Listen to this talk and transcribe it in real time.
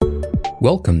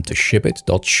Welcome to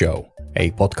ShipIt.show, a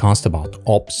podcast about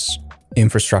ops,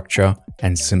 infrastructure,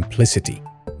 and simplicity.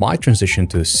 My transition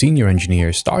to senior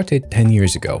engineer started 10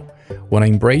 years ago when I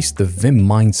embraced the Vim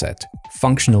mindset,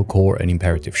 functional core and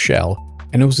imperative shell,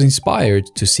 and I was inspired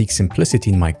to seek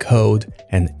simplicity in my code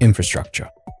and infrastructure.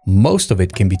 Most of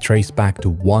it can be traced back to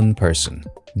one person,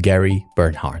 Gary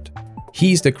Bernhardt.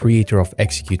 He's the creator of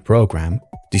Execute Program,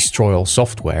 Destroy All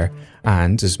Software,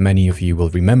 and, as many of you will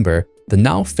remember, the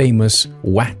now famous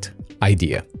WAT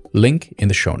idea. Link in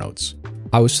the show notes.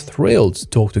 I was thrilled to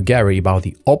talk to Gary about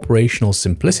the operational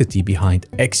simplicity behind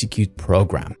Execute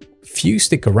Program. Few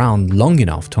stick around long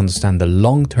enough to understand the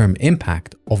long-term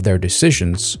impact of their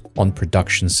decisions on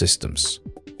production systems.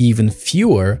 Even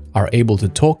fewer are able to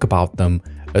talk about them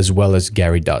as well as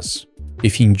Gary does.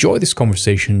 If you enjoy this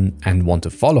conversation and want to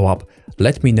follow up,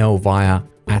 let me know via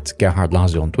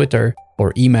 @GerhardLase on Twitter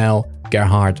or email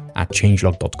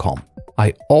gerhard@changelog.com.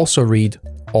 I also read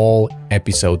all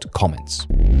episode comments.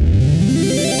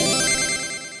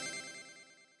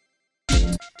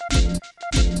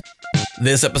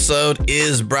 This episode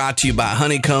is brought to you by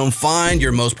Honeycomb. Find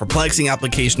your most perplexing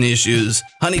application issues.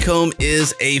 Honeycomb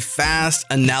is a fast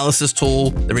analysis tool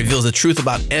that reveals the truth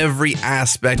about every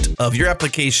aspect of your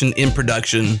application in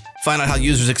production. Find out how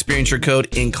users experience your code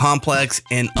in complex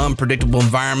and unpredictable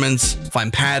environments.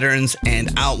 Find patterns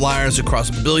and outliers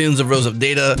across billions of rows of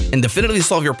data and definitively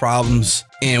solve your problems.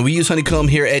 And we use Honeycomb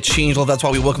here at Changelog. That's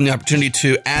why we welcome the opportunity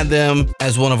to add them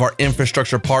as one of our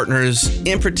infrastructure partners.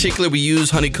 In particular, we use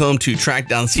Honeycomb to track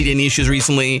down CDN issues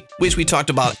recently, which we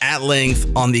talked about at length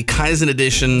on the Kaizen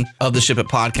edition of the Ship It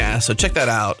podcast. So check that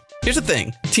out. Here's the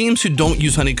thing. Teams who don't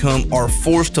use Honeycomb are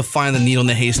forced to find the needle in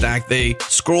the haystack. They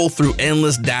scroll through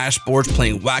endless dashboards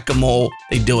playing whack-a-mole.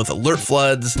 They deal with alert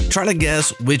floods, trying to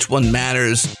guess which one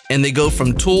matters. And they go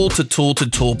from tool to tool to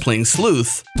tool playing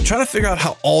sleuth, trying to figure out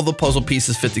how all the puzzle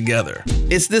pieces fit together.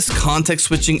 It's this context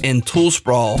switching and tool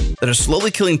sprawl that are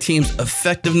slowly killing teams'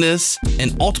 effectiveness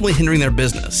and ultimately hindering their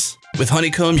business. With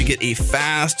Honeycomb, you get a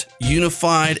fast,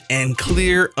 unified, and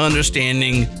clear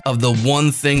understanding of the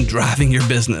one thing driving your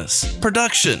business: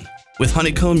 production. With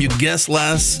Honeycomb, you guess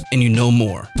less and you know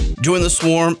more. Join the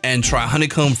swarm and try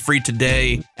Honeycomb free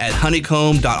today at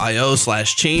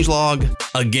honeycomb.io/changelog.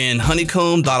 Again,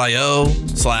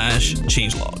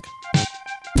 honeycomb.io/changelog.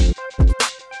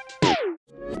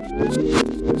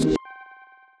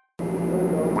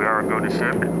 We are going to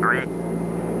ship in 3, 2,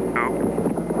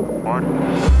 1.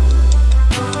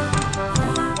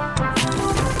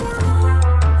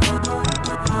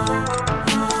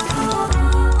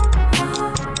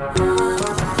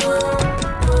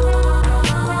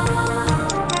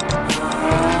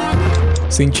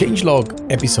 So in Changelog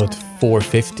episode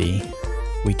 450,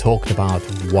 we talked about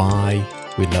why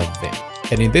we love Vim.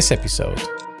 And in this episode,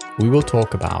 we will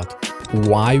talk about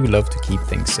why we love to keep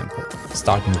things simple,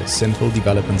 starting with a simple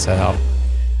development setup,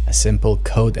 a simple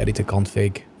code editor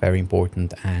config, very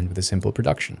important, and with a simple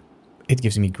production. It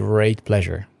gives me great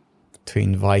pleasure to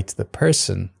invite the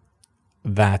person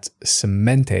that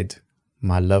cemented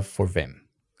my love for Vim.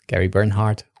 Gary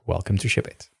Bernhardt, welcome to Ship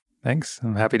It. Thanks.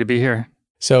 I'm happy to be here.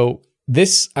 So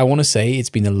this, I want to say, it's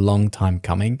been a long time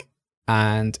coming,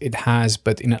 and it has,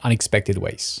 but in unexpected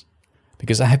ways,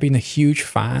 because I have been a huge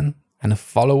fan and a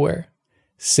follower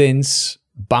since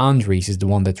Boundaries is the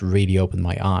one that really opened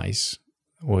my eyes.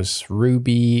 It was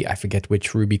Ruby, I forget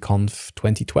which RubyConf,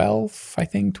 2012, I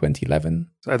think,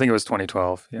 2011. I think it was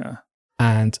 2012, yeah.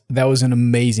 And that was an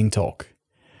amazing talk.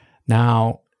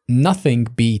 Now, nothing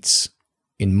beats,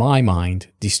 in my mind,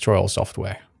 Destroy All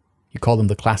Software. You call them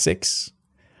the classics.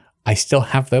 I still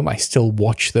have them. I still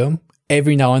watch them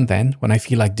every now and then when I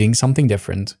feel like doing something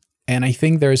different. And I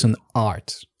think there is an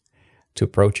art to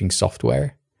approaching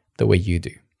software the way you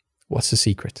do. What's the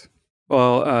secret?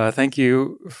 Well, thank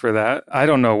you for that. I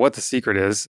don't know what the secret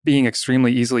is. Being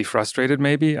extremely easily frustrated,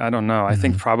 maybe? I don't know. I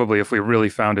think probably if we really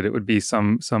found it, it would be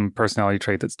some personality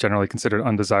trait that's generally considered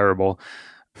undesirable.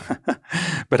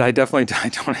 But I don't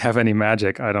have any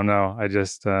magic. I don't know. I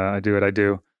just, I do what I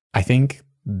do. I think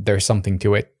there's something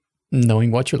to it.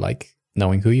 Knowing what you like,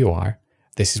 knowing who you are.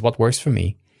 This is what works for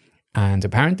me. And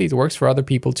apparently it works for other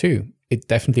people too. It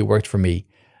definitely worked for me,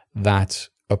 that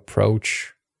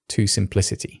approach to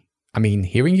simplicity. I mean,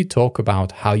 hearing you talk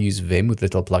about how you use Vim with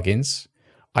little plugins,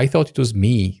 I thought it was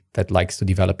me that likes to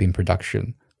develop in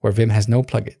production, where Vim has no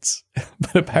plugins.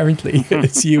 But apparently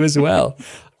it's you as well.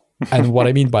 And what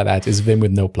I mean by that is Vim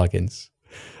with no plugins.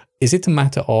 Is it a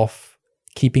matter of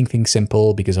keeping things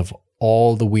simple because of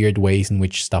all the weird ways in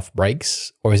which stuff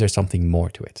breaks, or is there something more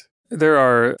to it? There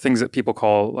are things that people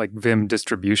call like Vim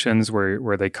distributions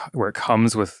where it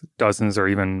comes with dozens or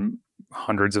even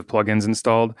hundreds of plugins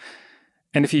installed.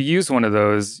 And if you use one of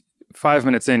those, 5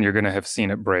 minutes in, you're going to have seen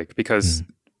it break because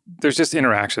there's just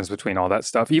interactions between all that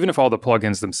stuff. Even if all the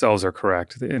plugins themselves are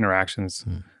correct, the interactions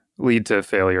lead to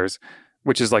failures,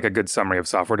 which is like a good summary of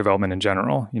software development in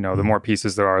general. You know, the more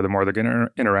pieces there are, the more they're going to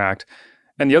interact.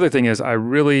 And the other thing is I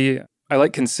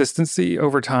like consistency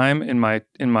over time in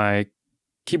my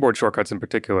keyboard shortcuts in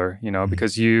particular, you know,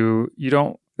 because you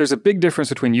don't, there's a big difference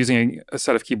between using a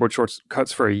set of keyboard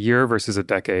shortcuts for a year versus a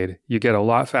decade. You get a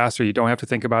lot faster. You don't have to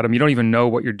think about them. You don't even know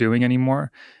what you're doing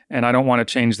anymore. And I don't want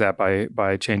to change that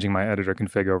by changing my editor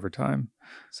config over time.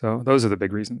 So those are the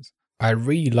big reasons. I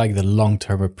really like the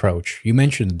long-term approach. You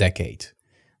mentioned a decade.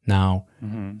 Now,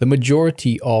 the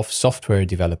majority of software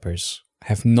developers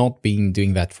have not been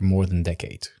doing that for more than a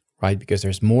decade, right? Because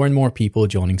there's more and more people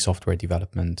joining software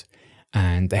development,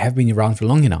 and they have been around for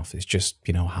long enough. It's just,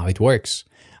 you know, how it works.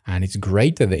 And it's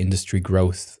great that the industry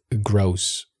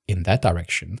grows in that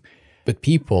direction. But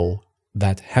people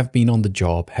that have been on the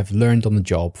job, have learned on the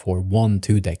job for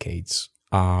 1-2 decades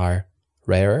are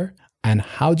rarer. And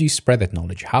how do you spread that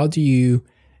knowledge? How do you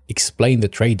explain the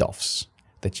trade-offs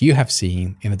that you have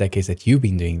seen in the decades that you've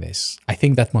been doing this? I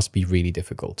think that must be really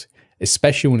difficult,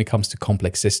 especially when it comes to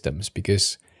complex systems,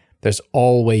 because there's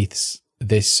always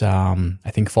this, I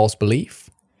think, false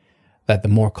belief that the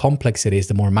more complex it is,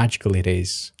 the more magical it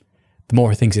is, the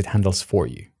more things it handles for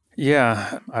you.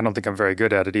 Yeah, I don't think I'm very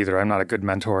good at it either. I'm not a good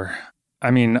mentor.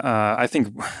 I mean, I think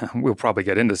we'll probably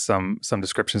get into some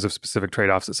descriptions of specific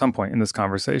trade-offs at some point in this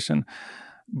conversation.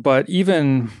 But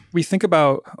even we think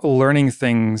about learning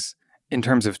things in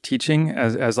terms of teaching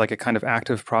as like a kind of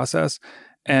active process.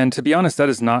 And to be honest, that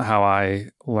is not how I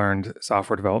learned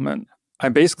software development. I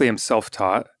basically am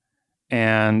self-taught,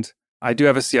 and I do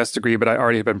have a CS degree, but I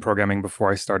already had been programming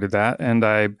before I started that. And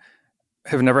I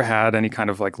have never had any kind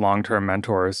of like long-term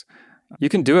mentors. You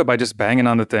can do it by just banging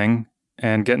on the thing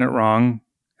and getting it wrong,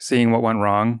 seeing what went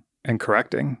wrong and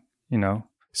correcting, you know.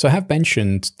 So I have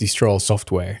mentioned Destroy All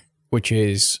Software, which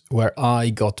is where I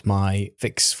got my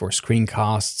fix for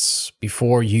screencasts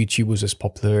before YouTube was as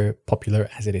popular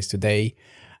as it is today.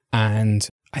 And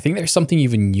I think there's something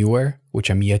even newer,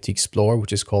 which I'm yet to explore,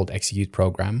 which is called Execute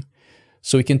Program.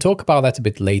 So we can talk about that a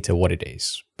bit later, what it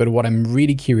is. But what I'm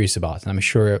really curious about, and I'm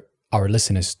sure our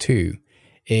listeners too,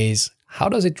 is how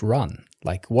does it run?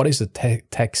 Like, what is the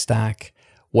tech stack?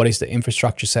 What is the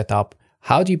infrastructure setup?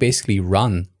 How do you basically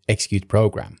run Execute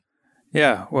Program?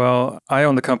 Yeah, well, I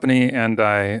own the company and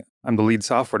I'm the lead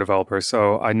software developer,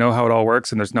 so I know how it all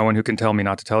works and there's no one who can tell me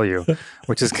not to tell you,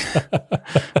 which is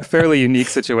a fairly unique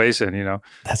situation, you know.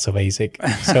 That's amazing.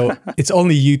 So it's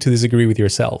only you to disagree with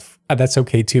yourself. And that's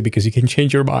okay too, because you can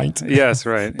change your mind. Yes,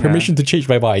 right. Permission to change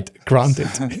my mind. Granted.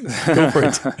 Go for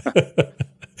it.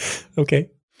 Okay.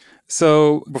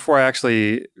 So before I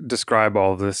actually describe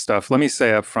all of this stuff, let me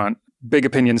say up front, big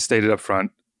opinions stated up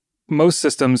front. Most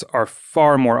systems are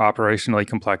far more operationally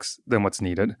complex than what's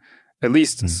needed, at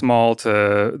least small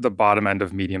to the bottom end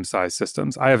of medium-sized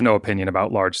systems. I have no opinion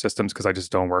about large systems because I just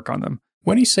don't work on them.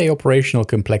 When you say operational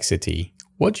complexity,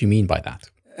 what do you mean by that?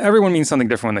 Everyone means something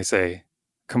different when they say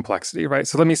complexity, right?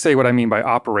 So let me say what I mean by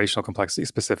operational complexity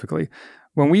specifically.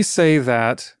 When we say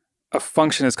that a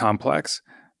function is complex,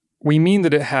 we mean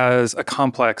that it has a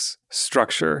complex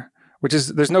structure, which is,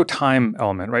 there's no time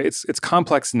element, right? It's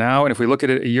complex now, and if we look at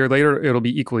it a year later, it'll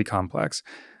be equally complex.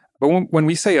 But when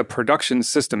we say a production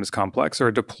system is complex or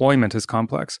a deployment is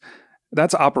complex,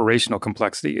 that's operational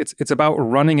complexity. It's about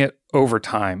running it over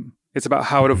time. It's about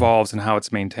how it evolves and how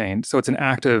it's maintained. So it's an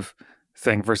active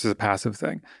thing versus a passive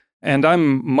thing. And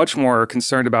I'm much more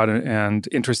concerned about it and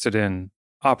interested in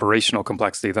operational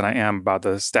complexity than I am about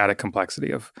the static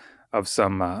complexity of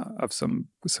some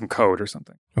code or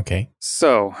something. Okay.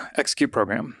 So Execute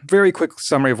Program. Very quick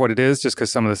summary of what it is, just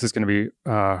because some of this is going to be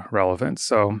relevant.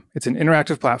 So it's an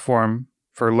interactive platform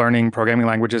for learning programming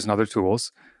languages and other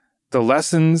tools. The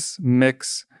lessons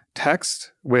mix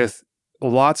text with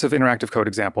lots of interactive code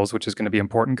examples, which is going to be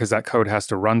important because that code has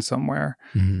to run somewhere.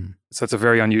 Mm-hmm. So it's a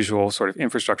very unusual sort of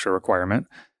infrastructure requirement.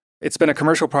 It's been a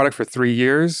commercial product for 3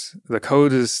 years. The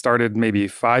code has started maybe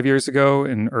 5 years ago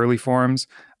in early forms.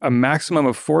 A maximum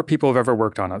of 4 people have ever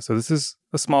worked on it. So this is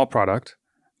a small product,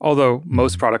 although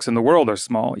most products in the world are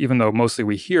small, even though mostly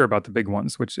we hear about the big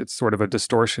ones, which it's sort of a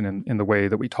distortion in the way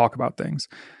that we talk about things.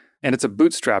 And it's a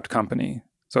bootstrapped company.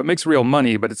 So it makes real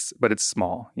money, but it's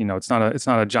small. You know, it's not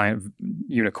a giant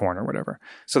unicorn or whatever.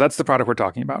 So that's the product we're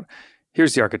talking about.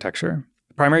 Here's the architecture.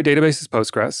 The primary database is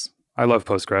Postgres. I love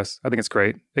Postgres. I think it's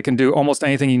great. It can do almost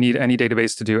anything you need any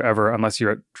database to do ever, unless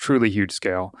you're at truly huge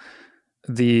scale.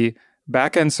 The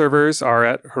backend servers are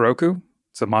at Heroku.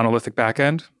 It's a monolithic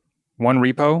backend. One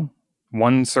repo,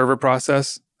 one server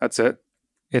process. That's it.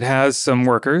 It has some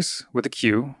workers with a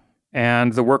queue,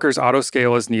 and the workers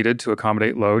auto-scale as needed to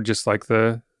accommodate load, just like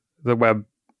the web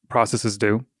processes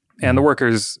do. And the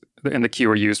workers in the queue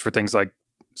are used for things like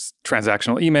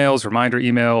transactional emails, reminder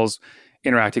emails,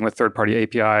 interacting with third-party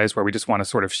APIs, where we just want to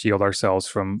sort of shield ourselves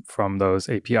from those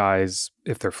APIs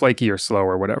if they're flaky or slow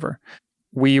or whatever.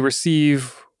 We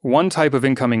receive one type of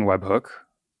incoming webhook,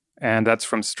 and that's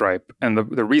from Stripe. And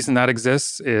the reason that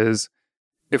exists is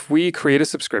if we create a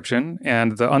subscription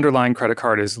and the underlying credit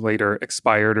card is later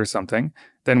expired or something,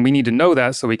 then we need to know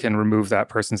that so we can remove that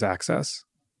person's access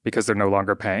because they're no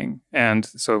longer paying. And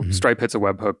so Stripe hits us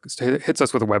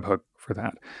with a webhook for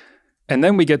that. And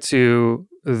then we get to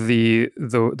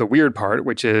the weird part,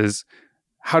 which is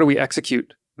how do we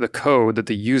execute the code that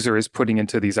the user is putting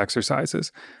into these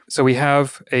exercises? So we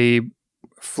have a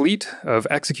fleet of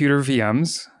executor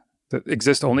VMs that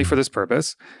exist only for this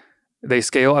purpose. They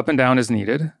scale up and down as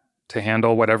needed to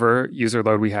handle whatever user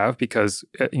load we have because,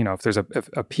 if there's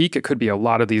a peak, it could be a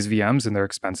lot of these VMs and they're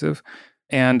expensive.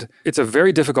 And it's a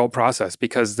very difficult process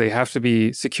because they have to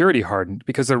be security hardened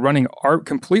because they're running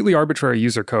completely arbitrary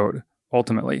user code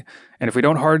ultimately. And if we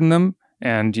don't harden them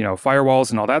and,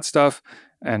 firewalls and all that stuff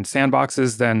and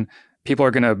sandboxes, then people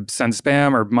are going to send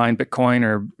spam or mine Bitcoin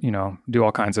or, do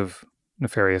all kinds of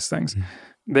nefarious things.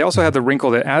 They also have the wrinkle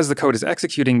that as the code is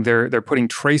executing, they're putting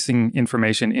tracing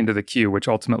information into the queue, which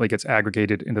ultimately gets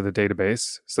aggregated into the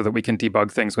database so that we can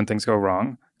debug things when things go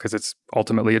wrong, because it's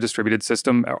ultimately a distributed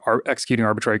system executing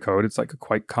arbitrary code. It's like a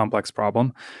quite complex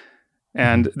problem.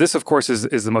 And this, of course, is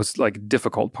the most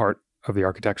difficult part of the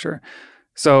architecture.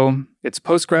 So it's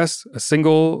Postgres, a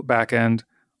single backend,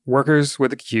 workers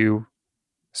with a queue,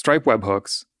 Stripe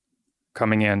webhooks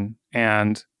coming in,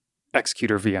 and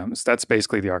executor VMs. That's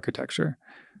basically the architecture,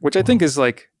 which I think is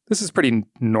this is pretty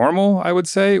normal, I would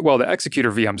say. Well, the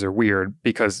executor VMs are weird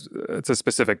because it's a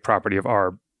specific property of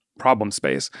our problem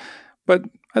space. But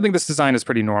I think this design is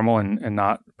pretty normal and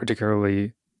not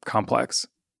particularly complex.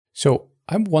 So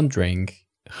I'm wondering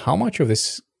how much of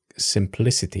this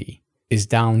simplicity is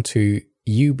down to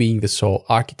you being the sole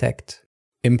architect,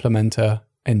 implementer,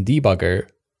 and debugger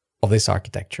of this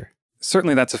architecture.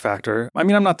 Certainly that's a factor. I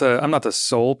mean, I'm not the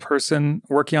sole person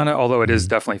working on it, although it is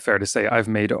definitely fair to say I've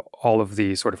made all of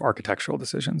the sort of architectural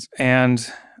decisions. And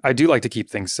I do like to keep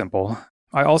things simple.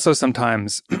 I also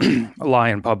sometimes lie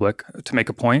in public to make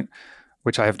a point,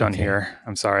 which I have done here.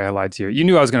 I'm sorry, I lied to you. You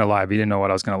knew I was going to lie, but you didn't know what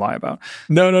I was going to lie about.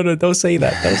 No, don't say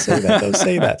that. Don't say that. Don't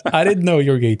say that. I didn't know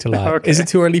you were going to lie. Okay. Is it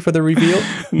too early for the reveal?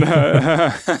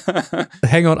 No.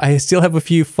 Hang on, I still have a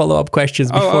few follow-up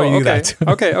questions before you do that.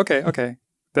 Okay.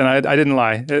 Then I didn't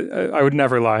lie. I would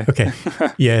never lie. Okay.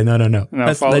 Yeah, no.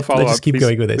 Let's just keep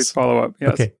going with this. Please follow up.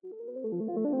 Yes. Okay.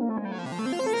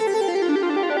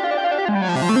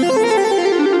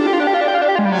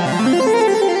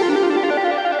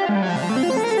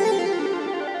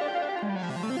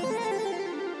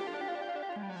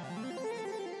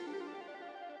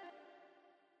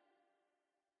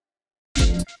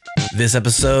 This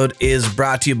episode is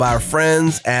brought to you by our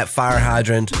friends at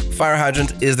FireHydrant.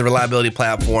 FireHydrant is the reliability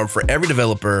platform for every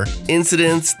developer.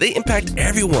 Incidents, they impact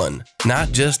everyone,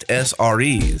 not just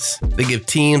SREs. They give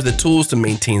teams the tools to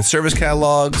maintain service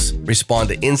catalogs, respond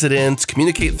to incidents,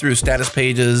 communicate through status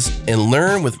pages, and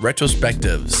learn with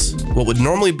retrospectives. What would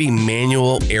normally be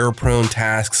manual, error-prone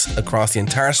tasks across the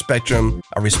entire spectrum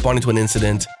of responding to an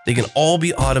incident, they can all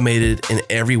be automated in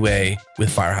every way with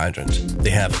FireHydrant.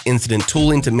 They have incident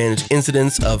tooling to manage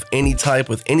incidents of any type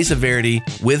with any severity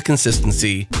with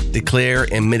consistency, declare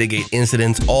and mitigate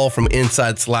incidents all from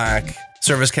inside Slack.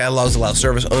 Service catalogs allow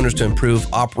service owners to improve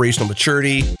operational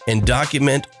maturity and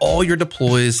document all your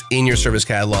deploys in your service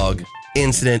catalog.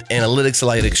 Incident analytics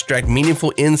allow you to extract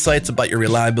meaningful insights about your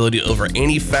reliability over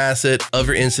any facet of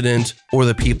your incident or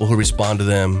the people who respond to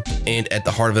them. And at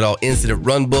the heart of it all, incident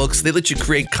runbooks. They let you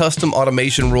create custom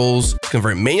automation rules,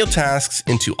 convert manual tasks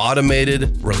into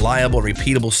automated, reliable,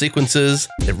 repeatable sequences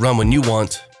that run when you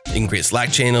want. You can create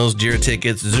Slack channels, Jira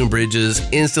tickets, Zoom bridges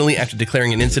instantly after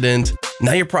declaring an incident.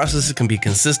 Now your processes can be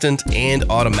consistent and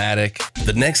automatic.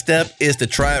 The next step is to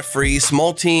try it free.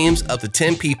 Small teams up to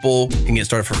 10 people can get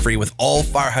started for free with all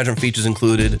FireHydrant features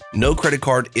included. No credit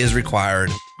card is required.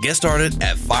 Get started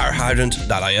at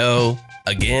firehydrant.io.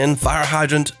 Again,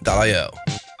 firehydrant.io.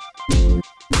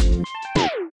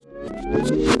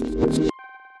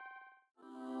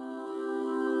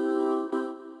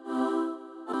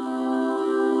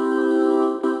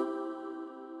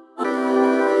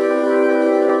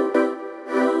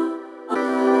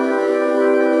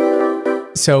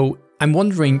 So I'm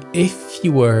wondering if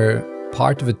you were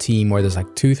part of a team where there's like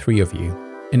 2-3 of you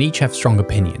and each have strong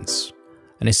opinions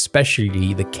and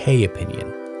especially the K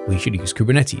opinion. We should use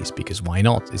Kubernetes because why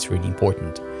not? It's really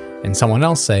important. And someone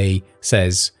else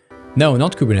says, no,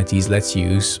 not Kubernetes, let's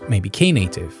use maybe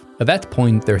Knative. At that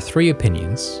point, there are three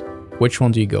opinions. Which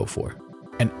one do you go for?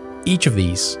 And each of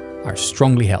these are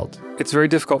strongly held. It's very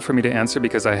difficult for me to answer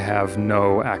because I have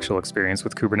no actual experience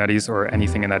with Kubernetes or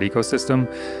anything in that ecosystem.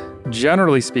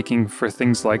 Generally speaking, for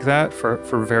things like that, for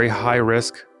very high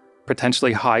risk,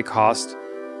 potentially high cost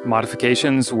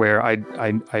modifications where I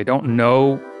don't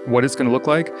know what it's going to look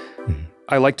like,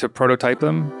 I like to prototype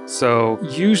them. So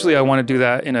usually I want to do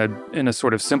that in a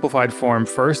sort of simplified form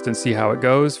first and see how it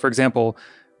goes. For example,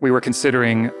 I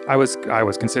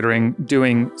was considering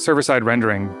doing server-side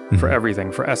rendering for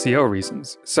everything for SEO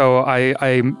reasons. So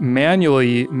I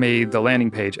manually made the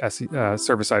landing page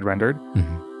server-side rendered,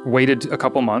 waited a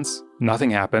couple months,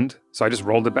 nothing happened. So I just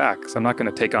rolled it back. So I'm not going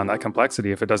to take on that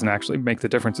complexity if it doesn't actually make the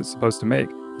difference it's supposed to make.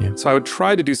 Yeah. So I would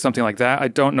try to do something like that. I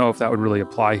don't know if that would really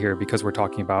apply here because we're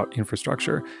talking about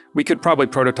infrastructure. We could probably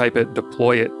prototype it,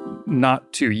 deploy it,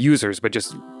 not to users, but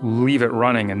just leave it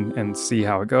running and see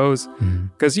how it goes.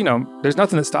 Because, there's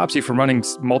nothing that stops you from running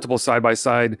multiple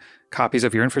side-by-side copies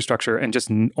of your infrastructure and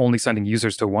just only sending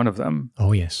users to one of them.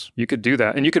 Oh, yes. You could do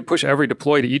that. And you could push every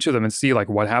deploy to each of them and see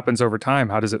what happens over time.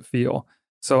 How does it feel?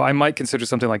 So I might consider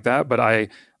something like that, but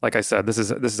like I said, this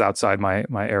is outside my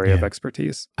area of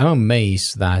expertise. I'm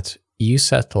amazed that you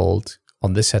settled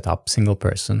on this setup single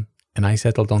person, and I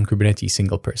settled on Kubernetes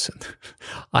single person.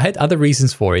 I had other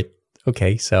reasons for it.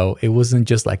 Okay, so it wasn't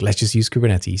just let's just use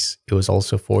Kubernetes. It was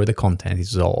also for the content.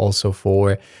 It was also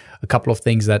for a couple of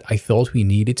things that I thought we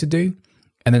needed to do.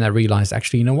 And then I realized,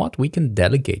 actually, you know what? We can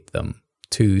delegate them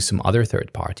to some other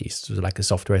third parties, like a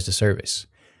software as a service.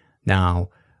 Now,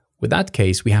 with that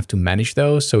case, we have to manage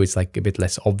those. So it's a bit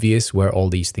less obvious where all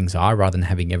these things are rather than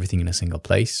having everything in a single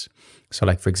place.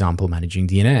 So for example, managing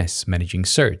DNS, managing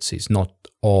certs is not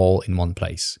all in one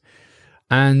place.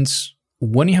 And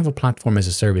when you have a platform as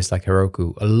a service like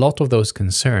Heroku, a lot of those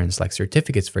concerns, like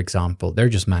certificates, for example, they're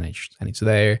just managed and it's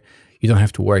there. You don't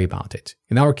have to worry about it.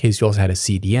 In our case, you also had a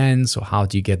CDN. So how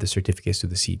do you get the certificates to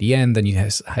the CDN? Then you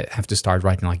have to start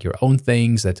writing your own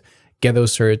things that get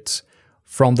those certs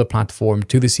from the platform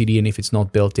to the CDN if it's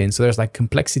not built in. So there's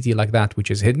complexity like that, which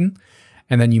is hidden.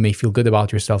 And then you may feel good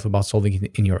about yourself about solving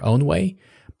it in your own way,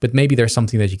 but maybe there's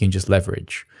something that you can just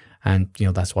leverage. And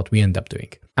that's what we end up doing.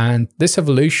 And this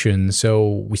evolution,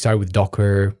 so we started with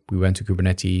Docker, we went to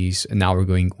Kubernetes, and now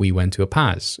we went to a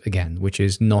PaaS again, which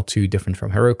is not too different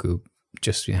from Heroku,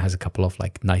 just has a couple of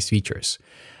nice features.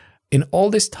 In all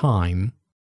this time,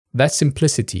 that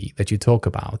simplicity that you talk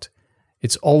about,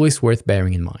 it's always worth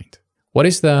bearing in mind. What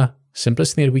is the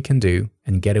simplest thing that we can do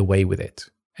and get away with it?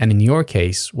 And in your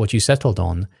case, what you settled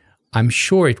on, I'm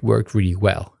sure it worked really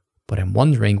well. But I'm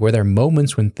wondering, were there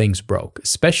moments when things broke,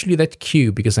 especially that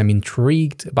queue, because I'm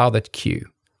intrigued about that queue.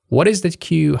 What is that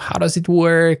queue? How does it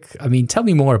work? I mean, tell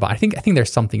me more about it. I think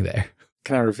there's something there.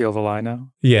 Can I reveal the lie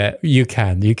now? Yeah, you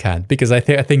can, because I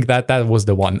think that was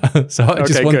the one. So I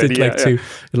just wanted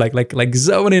to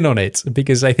zone in on it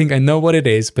because I think I know what it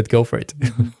is, but go for it.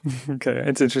 Okay,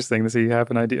 it's interesting to see you have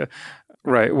an idea.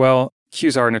 Right, well,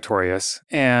 queues are notorious,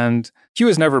 and queue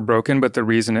is never broken, but the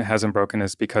reason it hasn't broken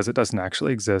is because it doesn't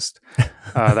actually exist.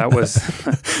 That was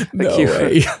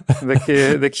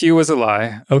the queue was a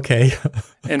lie. Okay.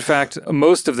 In fact,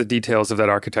 most of the details of that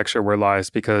architecture were lies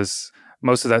because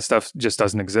most of that stuff just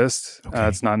doesn't exist. Okay.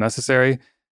 It's not necessary.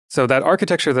 So that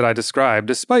architecture that I described,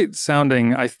 despite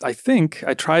sounding, I think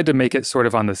I tried to make it sort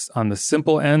of on the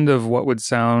simple end of what would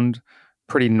sound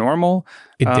pretty normal.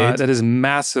 It did. That is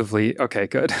massively okay.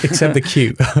 Good. Except the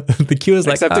queue. The queue is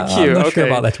except the queue. I'm not sure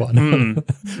about that one.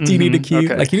 Do you need a queue?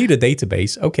 Okay. You need a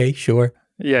database. Okay, sure.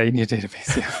 Yeah, you need a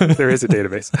database. Yeah, there is a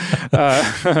database.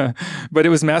 But it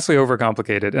was massively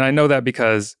overcomplicated, and I know that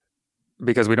because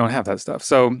we don't have that stuff.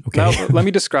 So now let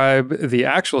me describe the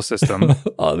actual system.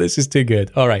 Oh, this is too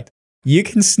good. All right. You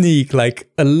can sneak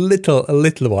a little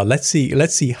one. Let's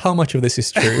see how much of this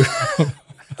is true.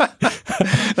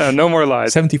 No more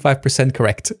lies. 75%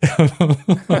 correct.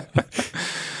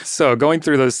 So going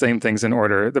through those same things in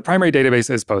order, the primary database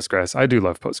is Postgres. I do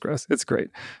love Postgres. It's great.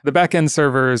 The backend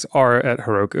servers are at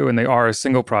Heroku, and they are a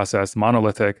single process,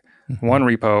 monolithic, one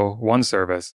repo, one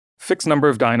service. Fixed number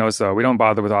of dynos, though. We don't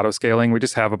bother with auto-scaling. We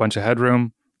just have a bunch of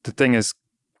headroom. The thing is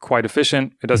quite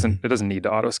efficient. It doesn't need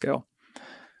to auto-scale.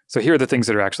 So here are the things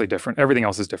that are actually different. Everything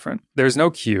else is different. There's no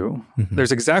queue. There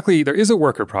is a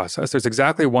worker process. There's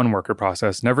exactly one worker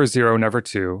process, never 0, never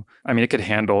 2. I mean,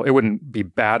 it wouldn't be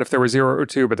bad if there were 0 or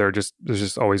 2, but there's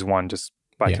just always one, just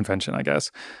by convention, I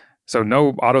guess. So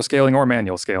no auto-scaling or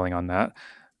manual scaling on that.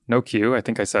 no queue. I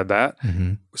think I said that.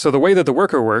 So the way that the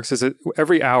worker works is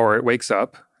every hour it wakes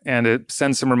up and it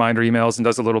sends some reminder emails and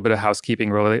does a little bit of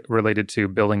housekeeping related to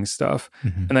billing stuff.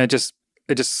 And then it just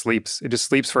sleeps. It just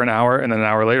sleeps for an hour, and then an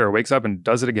hour later it wakes up and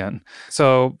does it again.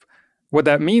 So what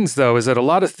that means, though, is that a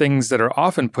lot of things that are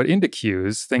often put into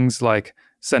queues, things like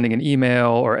sending an email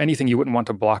or anything you wouldn't want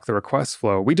to block the request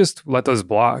flow, we just let those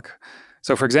block.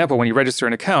 So for example, when you register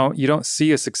an account, you don't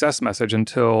see a success message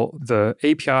until the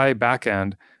API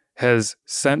backend has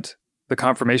sent the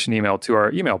confirmation email to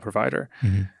our email provider.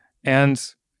 And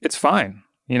it's fine.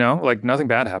 Like nothing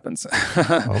bad happens.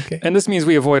 Okay. And this means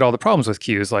we avoid all the problems with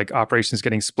queues, like operations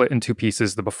getting split in two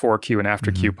pieces, the before queue and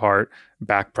after queue part,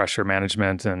 back pressure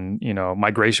management, and,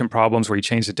 migration problems where you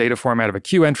change the data format of a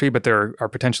queue entry, but there are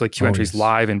potentially queue entries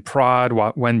live in prod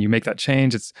when you make that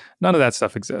change. None of that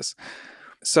stuff exists.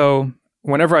 So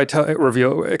whenever I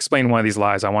explain one of these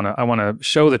lies, I want to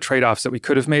show the trade-offs that we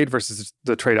could have made versus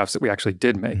the trade-offs that we actually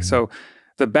did make. So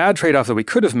the bad trade-off that we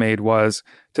could have made was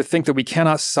to think that we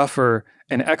cannot suffer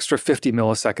an extra 50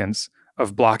 milliseconds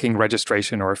of blocking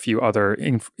registration or a few other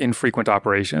infrequent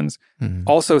operations.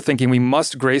 Also thinking we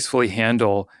must gracefully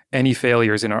handle any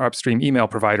failures in our upstream email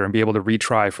provider and be able to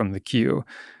retry from the queue.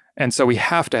 And so we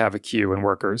have to have a queue and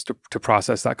workers to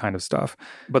process that kind of stuff.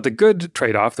 But the good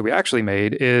trade-off that we actually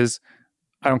made is,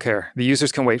 I don't care. The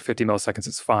users can wait 50 milliseconds.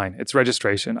 It's fine. It's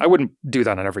registration. I wouldn't do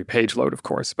that on every page load, of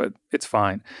course, but it's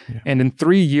fine. And in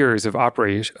 3 years of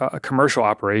commercial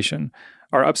operation,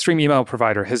 our upstream email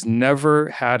provider has never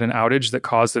had an outage that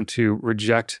caused them to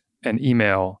reject an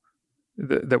email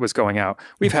that was going out.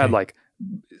 We've had like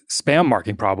spam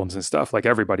marking problems and stuff like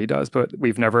everybody does, but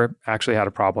we've never actually had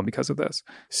a problem because of this.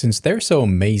 Since they're so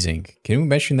amazing, can you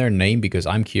mention their name? Because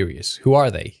I'm curious. Who are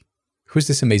they? Who's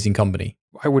this amazing company?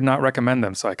 I would not recommend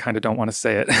them, so I kind of don't want to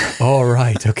say it. All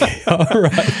right. Okay. All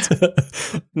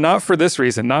right. Not for this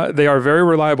reason. They are very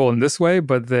reliable in this way,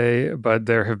 but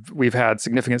we've had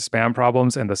significant spam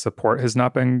problems, and the support has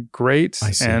not been great.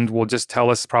 And will just tell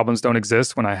us problems don't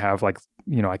exist when I have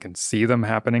I can see them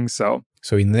happening. So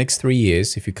in the next 3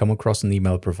 years, if you come across an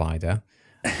email provider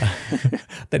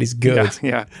that is good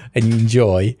and you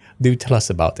enjoy, do tell us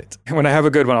about it. When I have a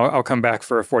good one, I'll come back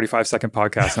for a 45-second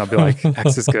podcast and I'll be like,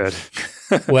 X is good.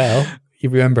 Well, you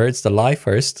remember it's the lie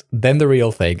first, then the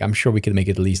real thing. I'm sure we can make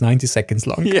it at least 90 seconds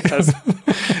long. Yes.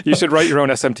 You should write your own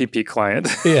SMTP client.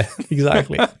 Yeah,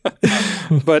 exactly.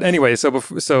 But anyway,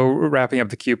 so wrapping up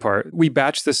the queue part, we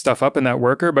batch this stuff up in that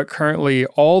worker, but currently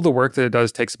all the work that it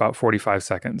does takes about 45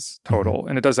 seconds total.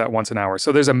 And it does that once an hour.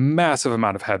 So there's a massive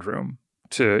amount of headroom.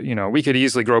 We could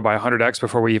easily grow by 100x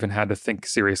before we even had to think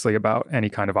seriously about any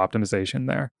kind of optimization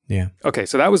there. Yeah. Okay,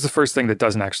 so that was the first thing that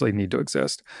doesn't actually need to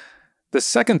exist. The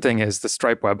second thing is the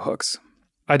Stripe webhooks.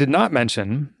 I did not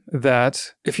mention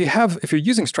that if you're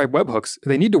using Stripe webhooks,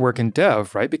 they need to work in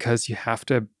dev, right? Because you have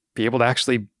to be able to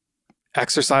actually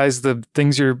exercise the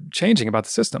things you're changing about the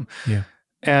system. Yeah.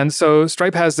 And so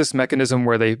Stripe has this mechanism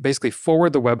where they basically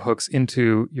forward the webhooks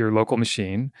into your local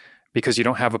machine because you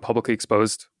don't have a publicly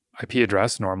exposed IP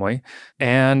address normally.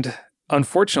 And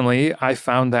unfortunately, I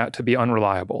found that to be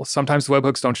unreliable. Sometimes the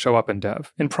webhooks don't show up in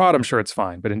dev. In prod, I'm sure it's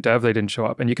fine, but in dev, they didn't show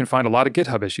up. And you can find a lot of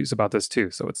GitHub issues about this too.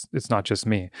 So it's not just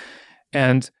me.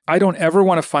 And I don't ever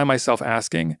want to find myself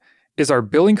asking, is our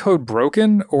billing code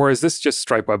broken or is this just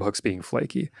Stripe webhooks being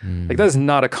flaky? Like that is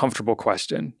not a comfortable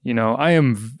question. I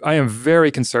am very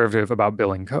conservative about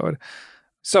billing code.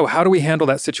 So how do we handle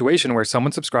that situation where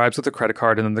someone subscribes with a credit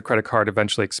card and then the credit card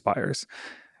eventually expires?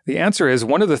 The answer is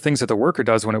one of the things that the worker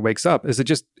does when it wakes up is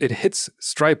it hits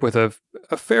Stripe with a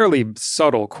fairly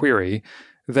subtle query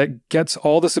that gets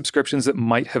all the subscriptions that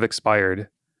might have expired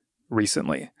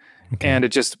recently. Okay. And it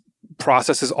just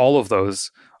processes all of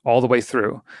those all the way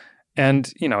through.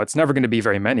 And, it's never going to be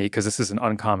very many because this is an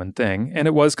uncommon thing. And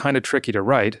it was kind of tricky to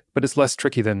write, but it's less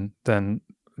tricky than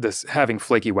this having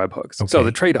flaky webhooks. Okay. So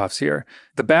the trade-offs here.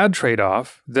 The bad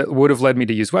trade-off that would have led me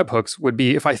to use webhooks would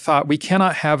be if I thought we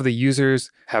cannot have the users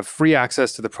have free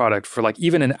access to the product for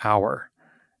even an hour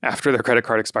after their credit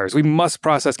card expires. We must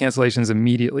process cancellations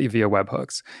immediately via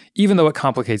webhooks. Even though it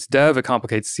complicates dev, it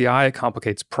complicates CI, it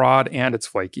complicates prod, and it's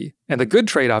flaky. And the good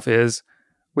trade-off is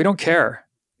we don't care.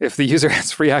 If the user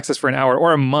has free access for an hour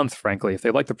or a month, frankly, if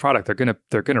they like the product, they're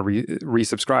gonna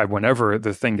resubscribe whenever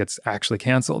the thing gets actually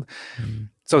canceled.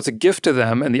 So it's a gift to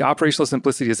them, and the operational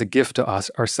simplicity is a gift to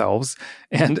us ourselves,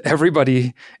 and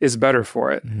everybody is better for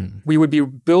it. We would be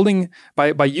building,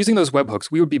 by using those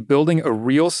webhooks, we would be building a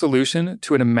real solution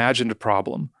to an imagined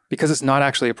problem because it's not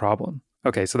actually a problem.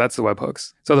 Okay, so that's the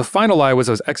webhooks. So the final lie was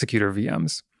those executor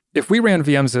VMs. If we ran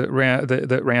VMs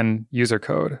that ran user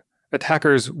code,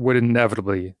 attackers would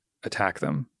inevitably attack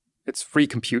them. It's free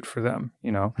compute for them,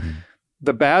 you know.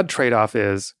 The bad trade-off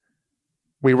is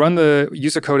we run the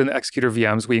user code in the executor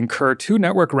VMs. We incur 2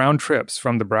 network round trips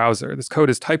from the browser. This code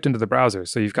is typed into the browser.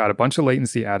 So you've got a bunch of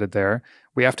latency added there.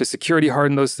 We have to security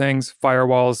harden those things,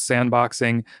 firewalls,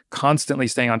 sandboxing, constantly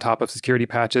staying on top of security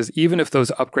patches. Even if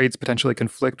those upgrades potentially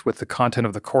conflict with the content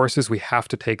of the courses, we have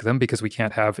to take them because we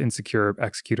can't have insecure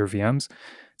executor VMs.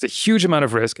 It's a huge amount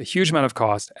of risk, a huge amount of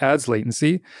cost, adds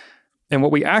latency. And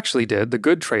what we actually did, the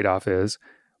good trade-off is,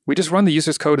 we just run the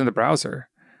user's code in the browser.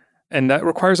 And that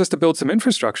requires us to build some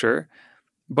infrastructure,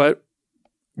 but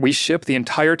we ship the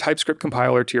entire TypeScript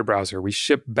compiler to your browser. We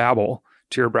ship Babel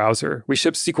to your browser. We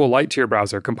ship SQLite to your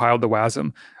browser, compiled to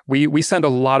WASM. We send a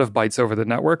lot of bytes over the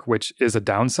network, which is a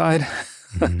downside,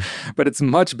 but it's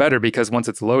much better because once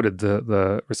it's loaded,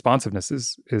 the responsiveness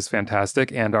is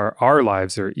fantastic and our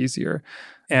lives are easier.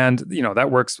 And you know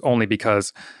that works only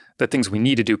because the things we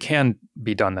need to do can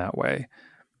be done that way.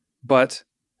 But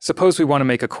suppose we want to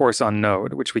make a course on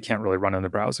Node, which we can't really run in the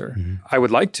browser. I would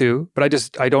like to, but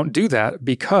I don't do that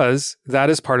because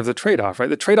that is part of the trade-off, right?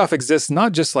 The trade-off exists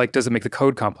not just like, does it make the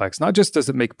code complex? Not just does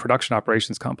it make production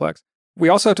operations complex? We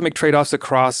also have to make trade-offs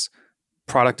across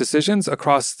product decisions,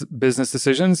 across business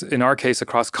decisions, in our case,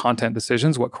 across content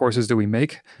decisions. What courses do we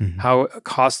make? How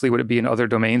costly would it be in other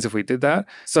domains if we did that?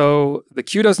 So the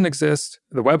queue doesn't exist,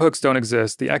 the webhooks don't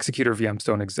exist, the executor VMs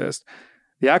don't exist.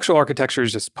 The actual architecture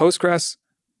is just Postgres,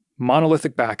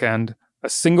 monolithic backend, a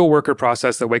single worker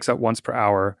process that wakes up once per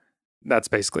hour. That's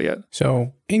basically it.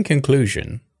 So in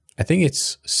conclusion, I think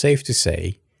it's safe to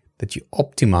say that you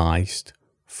optimized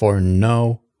for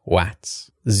no watts.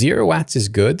 0 watts is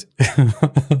good.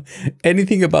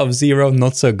 Anything above 0,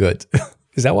 not so good.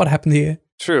 Is that what happened here?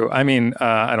 True. I mean,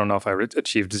 I don't know if I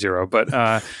achieved 0,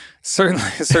 but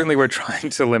certainly we're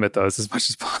trying to limit those as much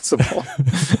as possible.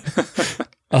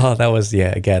 Oh, that was,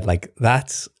 again, like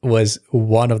that was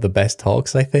one of the best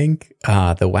talks, I think,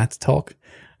 the Watt talk.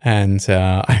 And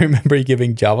I remember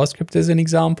giving JavaScript as an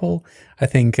example. I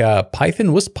think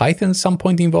Python, was Python at some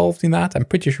point involved in that? I'm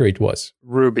pretty sure it was.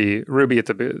 Ruby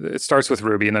it starts with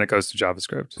Ruby and then it goes to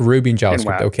JavaScript. Ruby and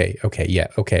JavaScript.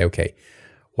 Okay.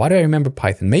 Why do I remember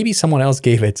Python? Maybe someone else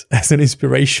gave it as an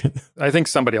inspiration. I think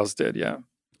somebody else did, yeah.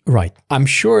 Right. I'm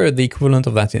sure the equivalent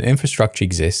of that in infrastructure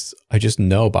exists. I just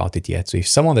know about it yet. So if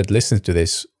someone that listens to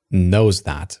this knows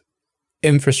that,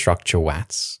 infrastructure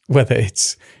watts, whether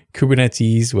it's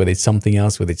Kubernetes, whether it's something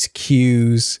else, whether it's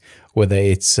queues, whether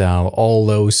it's all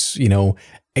those,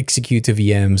 executor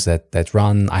VMs that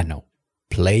run, I don't know,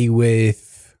 play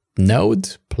with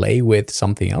Node, play with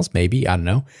something else, maybe, I don't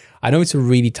know. I know it's a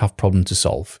really tough problem to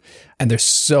solve. And there's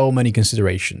so many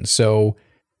considerations. So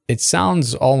it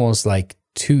sounds almost like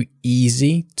too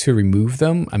easy to remove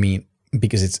them. I mean,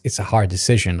 because it's a hard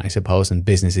decision, I suppose, and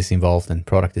business is involved and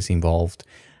product is involved.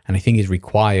 And I think it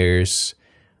requires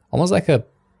almost like a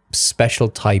special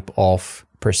type of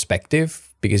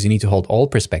perspective, because you need to hold all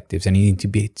perspectives and you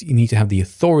need to have the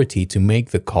authority to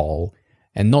make the call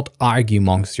and not argue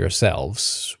amongst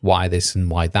yourselves why this and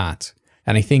why that.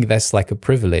 And I think that's like a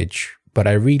privilege, but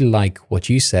I really like what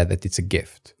you said, that it's a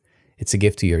gift. It's a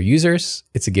gift to your users.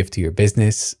 It's a gift to your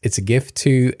business. It's a gift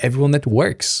to everyone that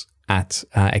works at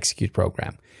Execute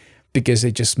Program, because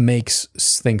it just makes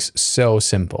things so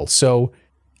simple. So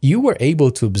you were able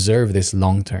to observe this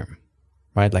long term,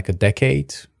 right? Like a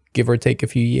decade, give or take a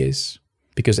few years,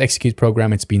 because Execute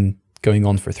Program, it's been going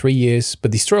on for 3 years, but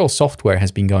Destroy All Software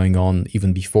has been going on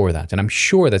even before that. And I'm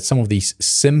sure that some of these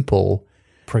simple,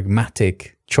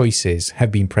 pragmatic choices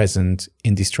have been present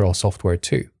in Destroy All Software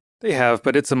too. They have,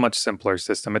 but it's a much simpler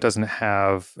system. It doesn't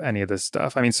have any of this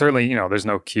stuff. I mean, certainly, there's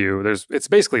no queue. It's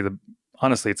basically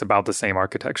honestly, it's about the same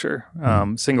architecture.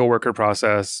 Single worker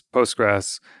process,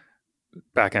 Postgres,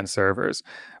 backend servers.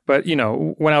 But,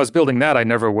 when I was building that, I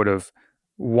never would have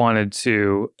wanted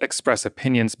to express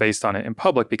opinions based on it in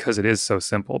public because it is so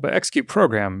simple. But Execute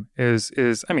Program is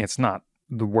I mean, it's not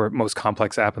the most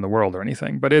complex app in the world or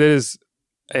anything, but it is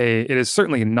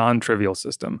certainly a non-trivial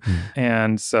system.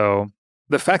 And so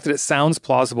the fact that it sounds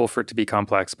plausible for it to be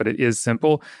complex, but it is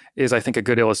simple, is, I think, a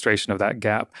good illustration of that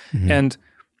gap. And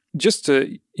just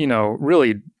to,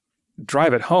 really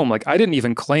drive it home, like, I didn't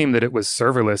even claim that it was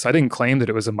serverless. I didn't claim that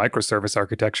it was a microservice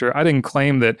architecture. I didn't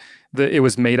claim that it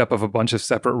was made up of a bunch of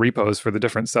separate repos for the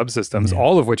different subsystems,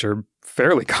 all of which are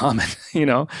fairly common,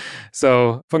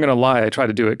 So if I'm going to lie, I try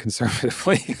to do it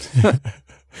conservatively.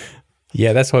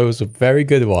 Yeah, that's why it was a very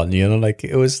good one.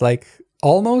 It was like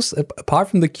almost, apart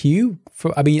from the queue,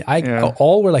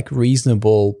 all were like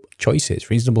reasonable choices,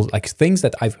 like things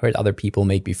that I've heard other people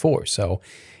make before. So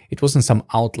it wasn't some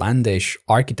outlandish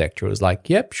architecture. It was like,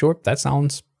 yep, sure, that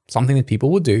sounds something that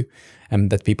people would do.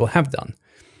 that people have done.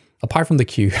 Apart from the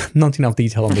queue, not enough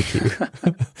detail on the queue.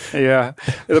 Yeah.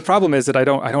 The problem is that I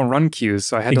don't run queues,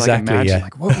 so I had to imagine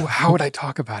whoa, how would I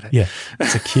talk about it? Yeah,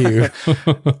 it's a queue.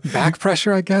 Back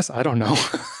pressure, I guess. I don't know.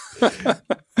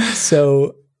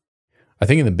 So I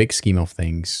think in the big scheme of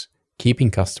things, keeping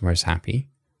customers happy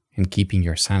and keeping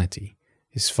your sanity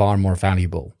is far more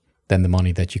valuable than the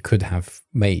money that you could have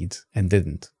made and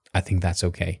didn't. I think that's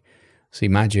okay. So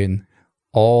imagine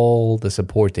all the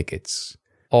support tickets,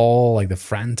 all like the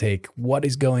frantic, what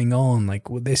is going on? Like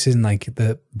this is like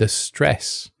the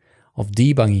stress of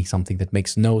debugging something that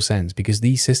makes no sense, because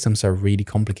these systems are really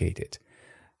complicated.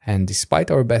 And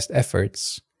despite our best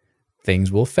efforts,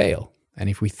 things will fail. And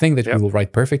if we think that we will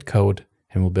write perfect code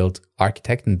and we'll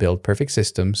architect and build perfect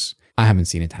systems, I haven't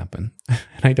seen it happen.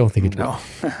 And I don't think it will.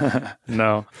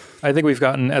 No. I think we've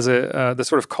gotten, the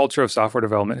sort of culture of software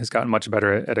development has gotten much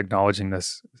better at acknowledging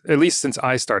this, at least since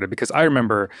I started, because I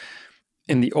remember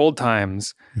in the old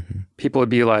times, people would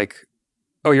be like,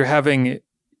 oh, you're having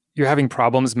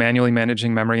problems manually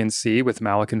managing memory in C with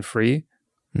malloc and free.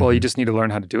 Well, you just need to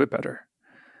learn how to do it better.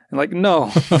 And like,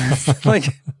 no, like,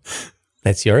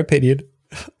 that's your opinion,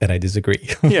 and I disagree.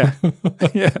 yeah,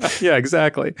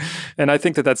 exactly. And I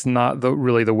think that that's not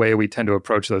really the way we tend to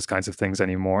approach those kinds of things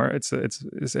anymore.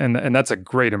 And that's a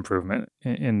great improvement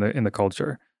in the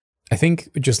culture. I think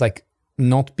just like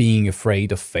not being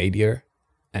afraid of failure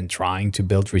and trying to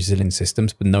build resilient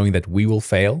systems, but knowing that we will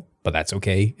fail, but that's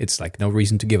okay. It's like no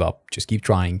reason to give up. Just keep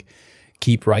trying.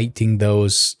 Keep writing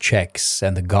those checks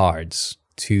and the guards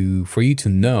for you to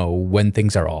know when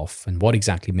things are off and what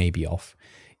exactly may be off.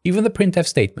 Even the printf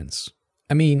statements.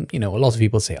 I mean, a lot of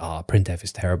people say, printf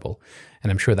is terrible.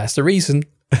 And I'm sure that's the reason,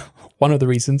 one of the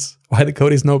reasons why the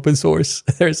code is not open source.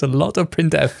 There's a lot of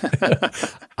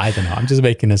printf. I don't know. I'm just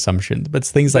making assumptions, but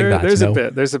it's things like that.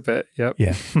 There's a bit. Yep.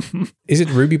 Yeah. Is it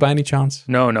Ruby by any chance?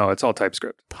 No, it's all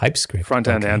TypeScript. TypeScript. Front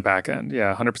end and back end.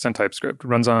 Yeah, 100% TypeScript.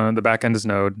 Runs on the back end is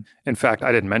Node. In fact,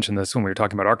 I didn't mention this when we were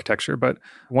talking about architecture, but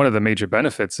one of the major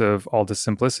benefits of all this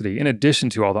simplicity, in addition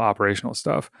to all the operational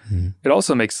stuff, it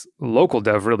also makes local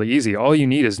dev really easy. All you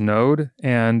need is Node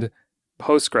and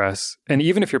Postgres. And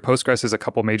even if your Postgres is a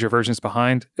couple major versions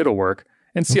behind, it'll work.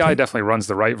 And CI definitely runs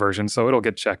the right version, so it'll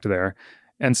get checked there.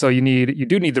 And so you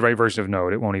do need the right version of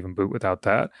Node. It won't even boot without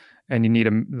that. And you need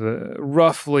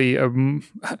roughly a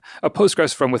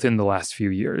Postgres from within the last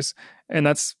few years. And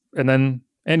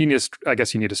you need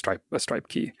a Stripe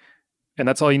key. And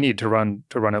that's all you need to run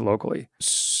it locally.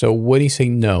 So when you say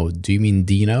Node, do you mean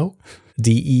Deno?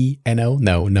 D-E-N-O?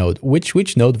 No, Node.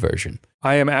 Which Node version?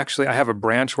 I have a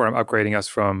branch where I'm upgrading us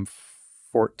from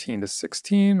 14 to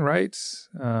 16, right?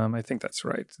 I think that's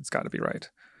right. It's got to be right.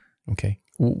 Okay.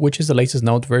 Which is the latest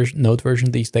Node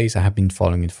version these days? I have been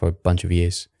following it for a bunch of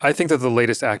years. I think that the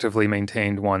latest actively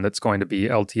maintained one that's going to be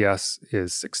LTS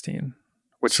is 16,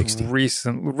 which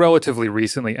relatively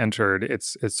recently entered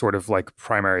its sort of like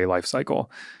primary life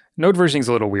cycle. Node versioning is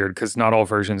a little weird because not all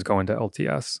versions go into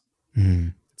LTS.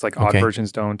 It's like odd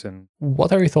versions don't. And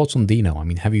what are your thoughts on Deno? I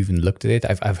mean, have you even looked at it?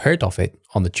 I've heard of it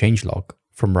on the changelog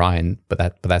from Ryan, but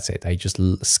that's it. I just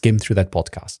skimmed through that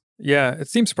podcast. Yeah, it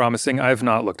seems promising. I've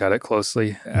not looked at it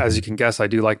closely. As you can guess, I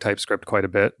do like TypeScript quite a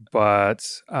bit.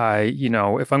 But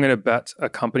if I'm going to bet a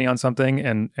company on something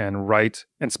and write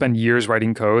and spend years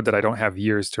writing code that I don't have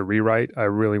years to rewrite, I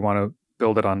really want to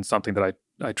build it on something that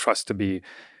I trust to be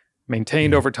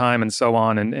maintained over time and so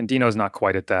on. And Deno's not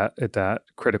quite at that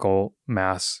critical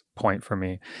mass point for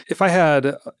me. If I had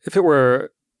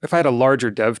a larger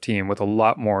dev team with a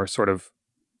lot more sort of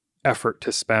effort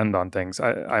to spend on things,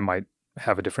 I might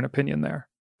have a different opinion there.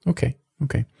 Okay.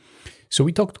 So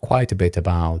we talked quite a bit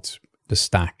about the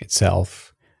stack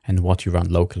itself and what you run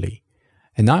locally.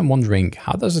 And now I'm wondering,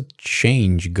 how does a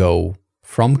change go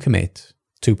from commit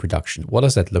to production? What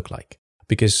does that look like?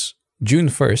 Because June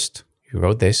 1st, you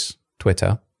wrote this,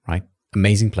 Twitter, right?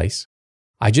 Amazing place.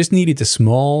 I just needed a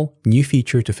small new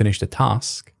feature to finish the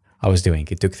task I was doing.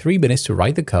 It took 3 minutes to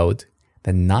write the code,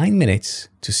 then 9 minutes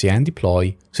to CI and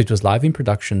deploy, so it was live in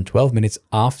production 12 minutes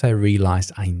after I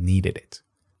realized I needed it.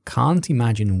 Can't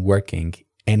imagine working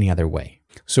any other way.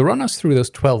 So run us through those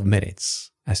 12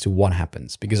 minutes as to what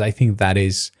happens, because I think that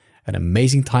is an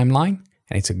amazing timeline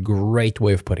and it's a great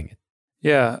way of putting it.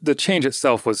 Yeah, the change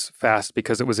itself was fast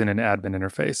because it was in an admin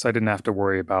interface. So I didn't have to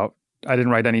worry about, I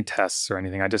didn't write any tests or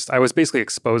anything. I was basically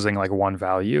exposing like one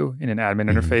value in an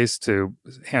admin interface to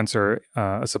answer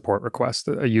a support request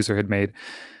that a user had made.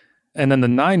 And then the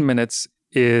 9 minutes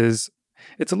it's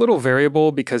a little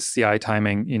variable because CI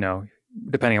timing,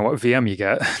 depending on what VM you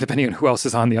get, depending on who else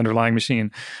is on the underlying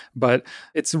machine. But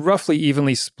it's roughly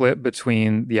evenly split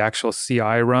between the actual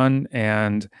CI run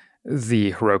and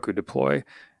the Heroku deploy.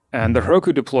 And the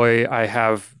Heroku deploy, I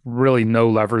have really no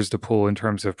levers to pull in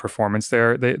terms of performance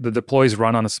there. The deploys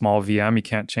run on a small VM. You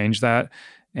can't change that,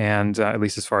 and at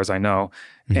least as far as I know.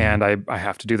 And I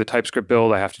have to do the TypeScript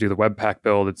build. I have to do the Webpack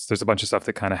build. There's a bunch of stuff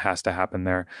that kind of has to happen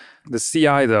there. The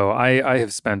CI, though, I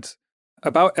have spent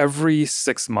about every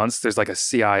 6 months, there's like a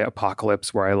CI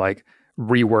apocalypse where I like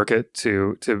rework it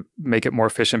to make it more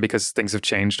efficient because things have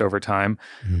changed over time.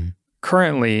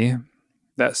 Currently,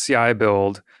 that CI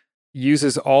build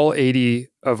uses all 80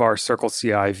 of our Circle CI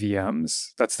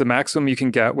VMs. That's the maximum you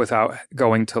can get without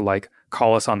going to like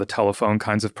call us on the telephone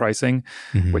kinds of pricing,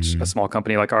 which a small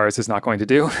company like ours is not going to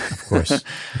do. Of course,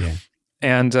 yeah.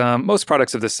 And most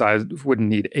products of this size wouldn't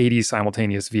need 80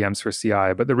 simultaneous VMs for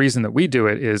CI. But the reason that we do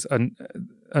it is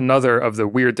another of the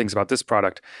weird things about this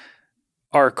product.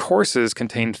 Our courses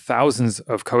contain thousands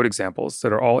of code examples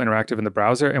that are all interactive in the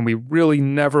browser, and we really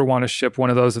never want to ship one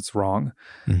of those that's wrong.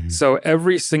 So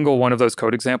every single one of those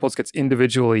code examples gets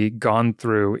individually gone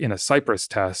through in a Cypress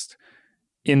test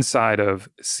inside of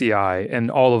CI, and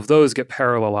all of those get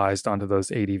parallelized onto those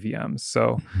 80 VMs.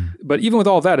 So, but even with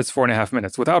all that, it's 4.5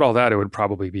 minutes. Without all that, it would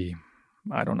probably be,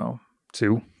 I don't know,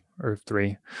 2 or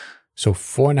 3. So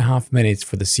 4.5 minutes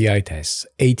for the CI tests.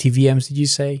 80 VMs, did you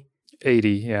say?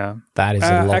 80, yeah. That is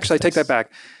a lot. Actually, I take that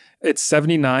back. It's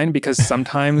 79 because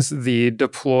sometimes the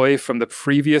deploy from the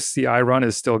previous CI run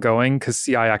is still going because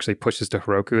CI actually pushes to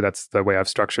Heroku. That's the way I've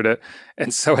structured it.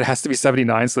 And so it has to be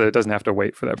 79 so that it doesn't have to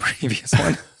wait for that previous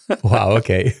one. Wow,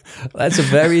 okay. That's a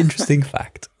very interesting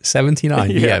fact.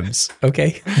 79 VMs.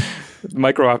 Okay.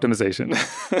 Micro optimization.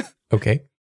 Okay.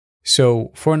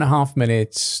 So 4.5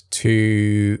 minutes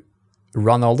to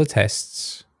run all the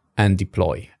tests and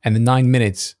deploy. And then 9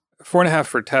 minutes. 4.5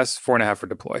 for tests, 4.5 for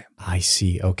deploy. I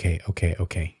see. Okay.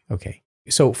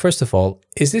 So first of all,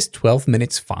 is this 12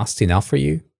 minutes fast enough for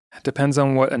you? Depends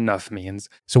on what enough means.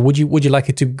 So would you like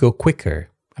it to go quicker?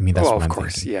 I mean, that's what I'm thinking. Of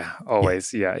course. Yeah.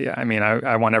 Always. Yeah. I mean,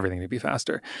 I want everything to be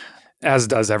faster, as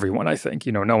does everyone, I think.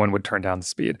 You know, no one would turn down the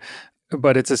speed.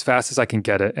 But it's as fast as I can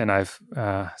get it, and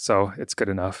so it's good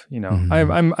enough. You know,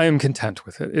 I am content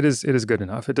with it. It is good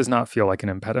enough. It does not feel like an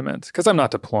impediment because I'm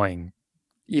not deploying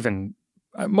even.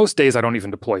 Most days I don't even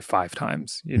deploy 5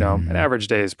 times. You know, an average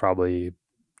day is probably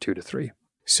 2 to 3.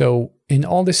 So in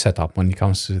all this setup, when it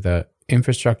comes to the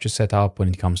infrastructure setup, when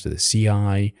it comes to the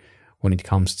CI, when it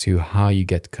comes to how you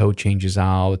get code changes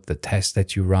out, the tests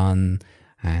that you run,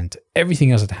 and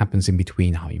everything else that happens in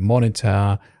between, how you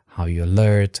monitor, how you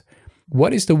alert.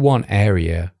 What is the one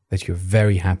area that you're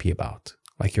very happy about?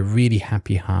 Like you're really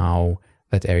happy how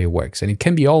that area works. And it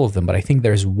can be all of them, but I think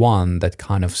there's one that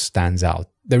kind of stands out.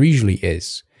 There usually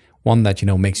is one that, you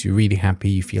know, makes you really happy.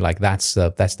 You feel like that's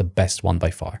the best one by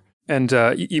far. And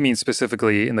you mean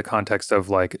specifically in the context of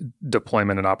like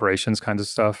deployment and operations kinds of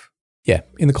stuff? Yeah,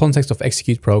 in the context of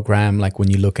execute program, like when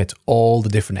you look at all the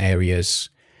different areas,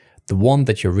 the one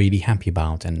that you're really happy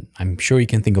about, and I'm sure you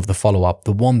can think of the follow-up,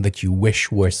 the one that you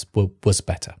wish was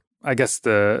better. I guess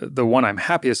the one I'm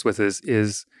happiest with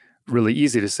is really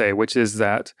easy to say, which is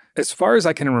that as far as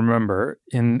I can remember,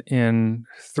 in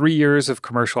 3 years of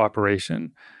commercial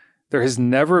operation, there has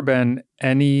never been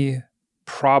any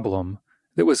problem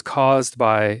that was caused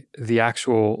by the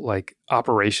actual like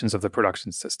operations of the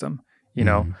production system. You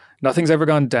know, nothing's ever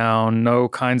gone down, no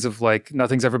kinds of like,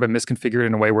 nothing's ever been misconfigured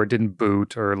in a way where it didn't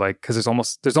boot or like, because there's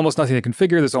almost nothing to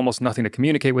configure, there's almost nothing to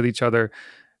communicate with each other.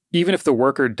 Even if the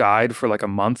worker died for like a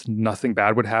month, nothing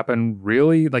bad would happen,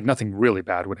 really. Like nothing really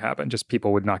bad would happen, just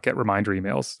people would not get reminder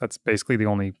emails. That's basically the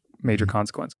only major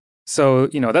consequence. So,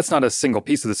 you know, that's not a single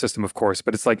piece of the system, of course,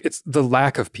 but it's like, it's the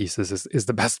lack of pieces is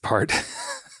the best part.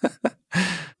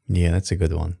 Yeah, that's a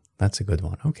good one.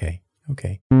 Okay.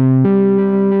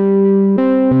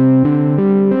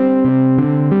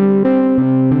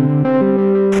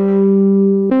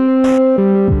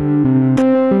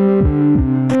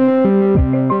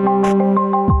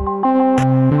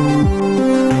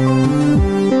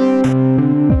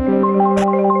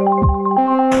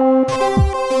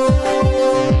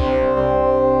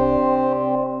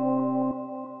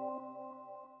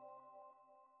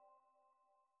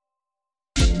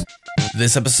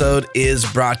 This episode is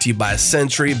brought to you by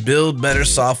Sentry. Build better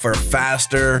software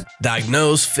faster,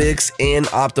 diagnose, fix, and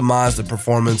optimize the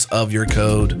performance of your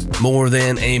code. More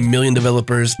than 1 million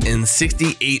developers in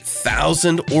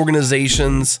 68,000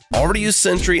 organizations already use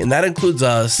Sentry, and that includes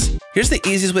us. Here's the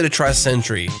easiest way to try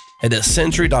Sentry. Head to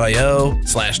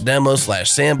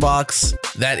sentry.io/demo/sandbox.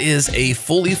 That is a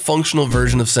fully functional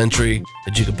version of Sentry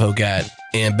that you can poke at.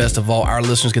 And best of all, our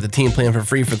listeners get the team plan for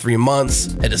free for 3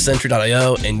 months. Head to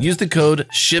Sentry.io and use the code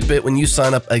SHIPIT when you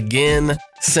sign up again.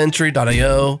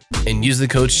 Sentry.io and use the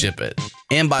code SHIPIT.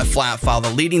 And by Flatfile, the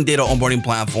leading data onboarding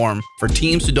platform for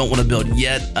teams who don't want to build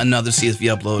yet another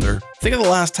CSV uploader. Think of the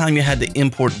last time you had to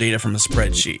import data from a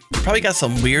spreadsheet. You probably got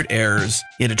some weird errors.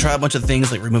 You had to try a bunch of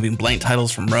things like removing blank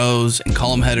titles from rows and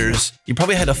column headers. You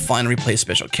probably had to find and replace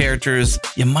special characters.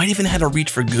 You might even had to reach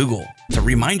for Google to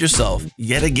remind yourself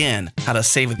yet again how to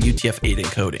save with UTF-8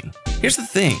 encoding. Here's the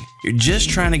thing, you're just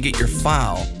trying to get your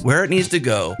file where it needs to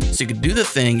go so you can do the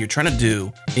thing you're trying to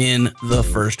do in the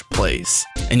first place.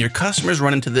 And your customers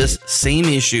run into this same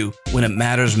issue when it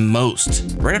matters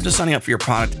most, right after signing up for your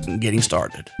product and getting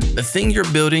started. The thing you're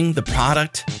building, the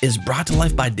product, is brought to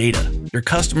life by data, your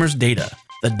customers' data.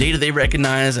 The data they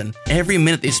recognize, and every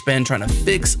minute they spend trying to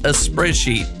fix a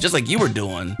spreadsheet, just like you were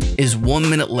doing, is 1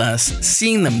 minute less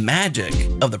seeing the magic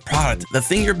of the product, the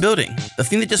thing you're building, the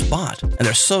thing they just bought, and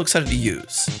they're so excited to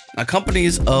use. Now,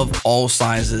 companies of all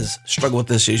sizes struggle with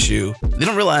this issue. They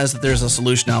don't realize that there's a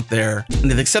solution out there,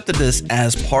 and they've accepted this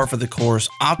as par for the course,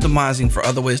 optimizing for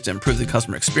other ways to improve the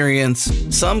customer experience.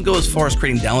 Some go as far as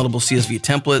creating downloadable CSV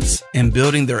templates and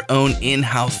building their own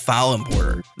in-house file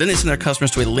importer. Then they send their customers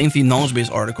to a lengthy knowledge base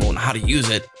article on how to use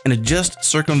it, and it just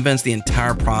circumvents the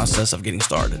entire process of getting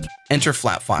started. Enter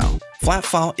Flatfile.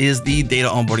 Flatfile is the data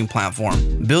onboarding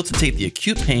platform built to take the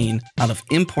acute pain out of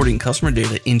importing customer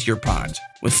data into your product.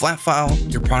 With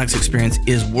Flatfile, your product's experience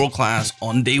is world-class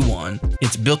on day one.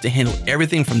 It's built to handle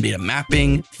everything from data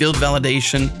mapping, field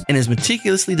validation, and is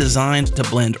meticulously designed to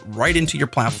blend right into your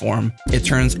platform. It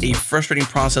turns a frustrating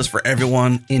process for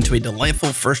everyone into a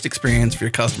delightful first experience for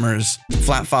your customers.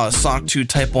 Flatfile is SOC 2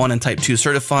 Type 1 and Type 2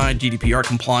 certified, GDPR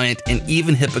compliant, and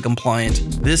even HIPAA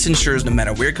compliant. This ensures no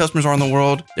matter where your customers are in the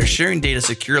world, they're sharing data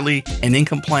securely and in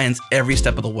compliance every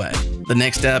step of the way. The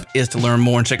next step is to learn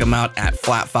more and check them out at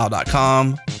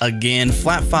flatfile.com. Again,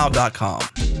 flatfile.com.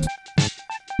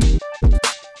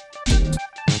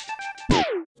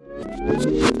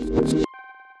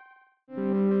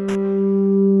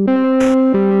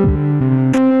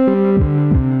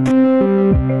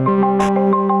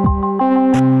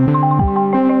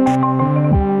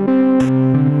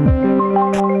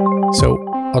 So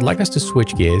I'd like us to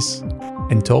switch gears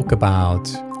and talk about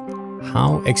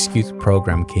how Execute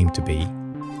Program came to be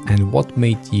and what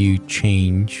made you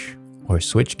change or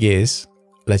switch gears,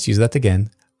 let's use that again,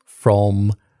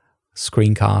 from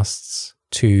screencasts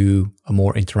to a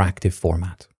more interactive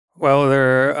format. Well,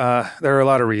 there are a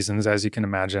lot of reasons, as you can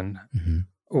imagine. Mm-hmm.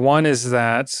 One is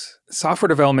that software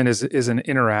development is an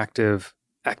interactive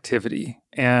activity,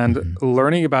 and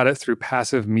learning about it through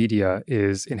passive media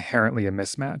is inherently a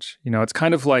mismatch. You know, it's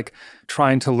kind of like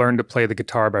trying to learn to play the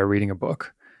guitar by reading a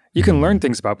book. You can learn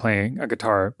things about playing a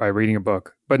guitar by reading a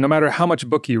book, but no matter how much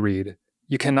book you read,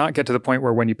 you cannot get to the point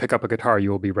where when you pick up a guitar, you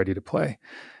will be ready to play.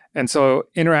 And so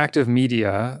interactive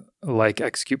media like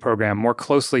Execute Program more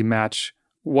closely match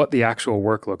what the actual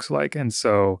work looks like. And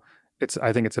so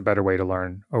I think it's a better way to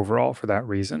learn overall for that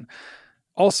reason.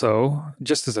 Also,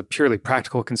 just as a purely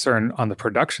practical concern on the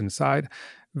production side,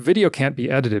 video can't be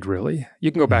edited really.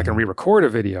 You can go back and re-record a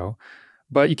video,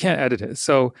 but you can't edit it.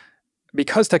 So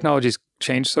because technologies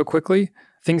change so quickly,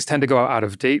 things tend to go out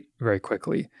of date very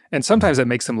quickly. And sometimes that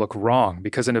makes them look wrong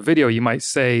because in a video, you might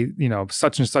say, you know,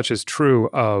 such and such is true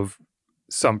of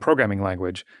some programming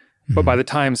language. But by the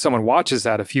time someone watches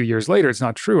that a few years later, it's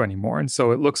not true anymore. And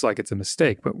so it looks like it's a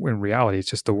mistake, but in reality, it's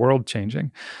just the world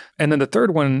changing. And then the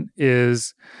third one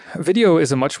is video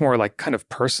is a much more like kind of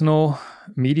personal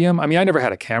medium. I mean, I never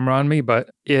had a camera on me,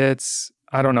 but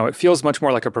I don't know, it feels much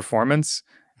more like a performance.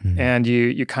 And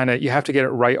you have to get it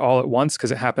right all at once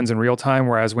because it happens in real time.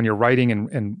 Whereas when you're writing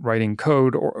and writing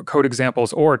code or code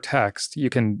examples or text, you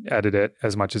can edit it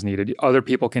as much as needed. Other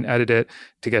people can edit it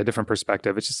to get a different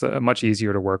perspective. It's just much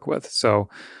easier to work with. So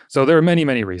there are many,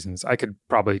 many reasons. I could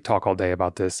probably talk all day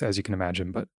about this, as you can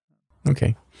imagine, but.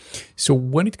 Okay. So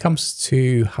when it comes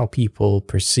to how people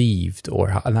perceived,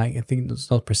 and I think it's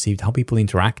not perceived, how people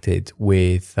interacted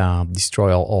with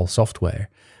Destroy All software,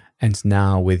 and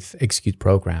now with Execute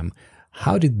Program,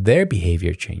 how did their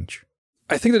behavior change?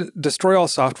 I think that Destroy All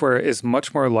software is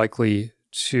much more likely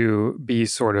to be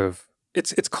sort of,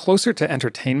 it's closer to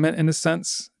entertainment in a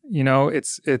sense. You know,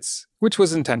 it's which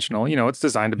was intentional. You know, it's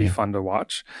designed to be fun to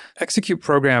watch. Execute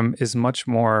Program is much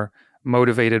more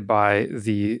motivated by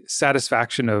the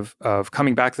satisfaction of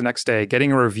coming back the next day,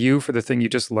 getting a review for the thing you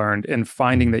just learned, and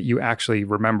finding that you actually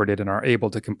remembered it and are able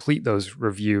to complete those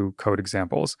review code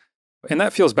examples. And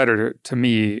that feels better to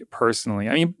me personally.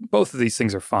 I mean, both of these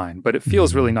things are fine, but it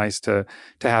feels really nice to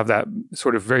have that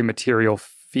sort of very material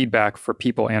feedback for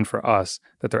people and for us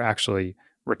that they're actually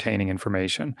retaining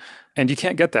information. And you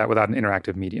can't get that without an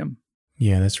interactive medium.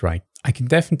 Yeah, that's right. I can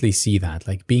definitely see that,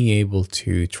 like being able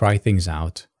to try things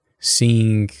out,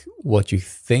 seeing what you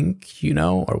think you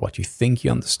know or what you think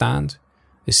you understand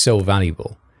is so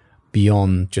valuable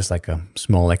beyond just like a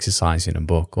small exercise in a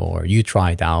book, or you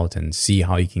try it out and see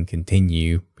how you can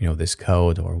continue, this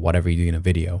code or whatever you do in a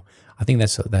video. I think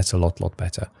that's a lot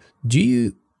better. Do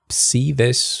you see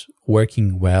this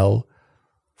working well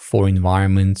for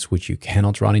environments which you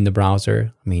cannot run in the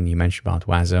browser? I mean, you mentioned about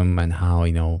WASM and how,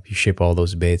 you ship all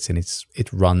those bits and it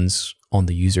runs on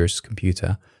the user's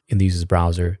computer in the user's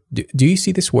browser. Do you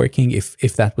see this working if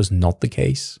that was not the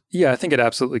case? Yeah, I think it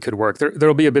absolutely could work.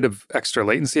 There'll be a bit of extra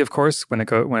latency, of course, when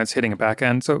it's hitting a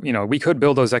backend. So, we could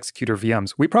build those executor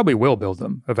VMs. We probably will build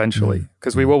them eventually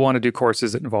because we will want to do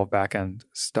courses that involve backend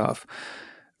stuff.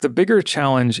 The bigger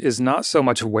challenge is not so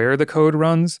much where the code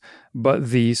runs, but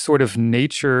the sort of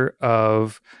nature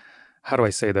of, how do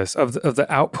I say this, of the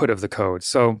output of the code.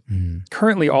 So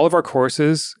currently all of our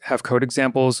courses have code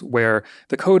examples where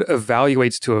the code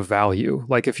evaluates to a value.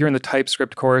 Like if you're in the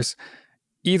TypeScript course,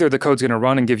 either the code's going to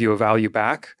run and give you a value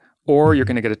back, or you're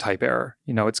going to get a type error.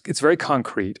 It's very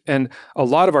concrete. And a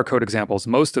lot of our code examples,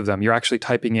 most of them, you're actually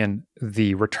typing in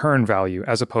the return value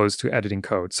as opposed to editing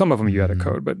code. Some of them you edit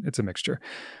code, but it's a mixture.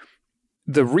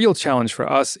 The real challenge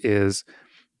for us is,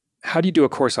 how do you do a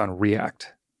course on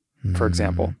React, for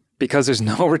example? Because there's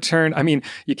no return. I mean,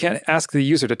 you can't ask the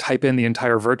user to type in the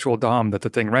entire virtual DOM that the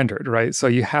thing rendered, right? So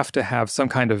you have to have some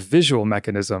kind of visual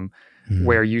mechanism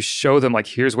where you show them like,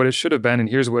 here's what it should have been and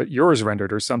here's what yours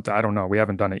rendered or something. I don't know. We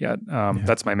haven't done it yet.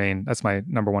 That's my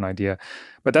number one idea.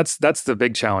 But that's the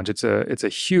big challenge. It's a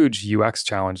huge UX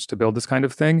challenge to build this kind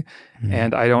of thing.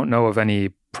 And I don't know of any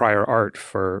prior art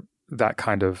for that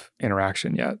kind of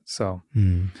interaction yet. So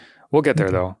we'll get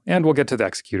there though. And we'll get to the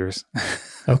executors.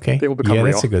 Okay. They will become real.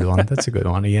 That's a good one. That's a good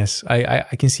one. Yes, I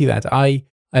can see that. I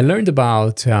learned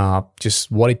about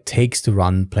just what it takes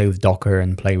to play with Docker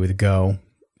and play with Go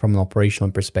from an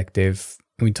operational perspective.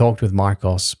 We talked with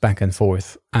Marcos back and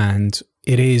forth, and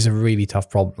it is a really tough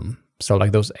problem. So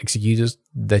like those executors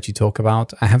that you talk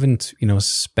about, I haven't,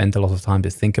 spent a lot of time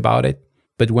to think about it.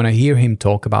 But when I hear him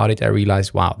talk about it, I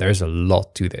realize, wow, there's a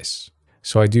lot to this.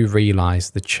 So I do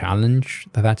realize the challenge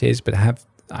that is, but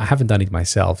I haven't done it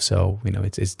myself. So,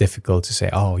 it's difficult to say,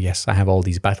 oh, yes, I have all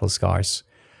these battle scars.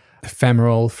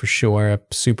 Ephemeral for sure,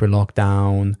 super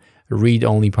lockdown,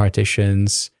 read-only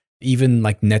partitions, even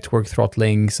like network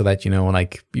throttling so that,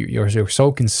 you're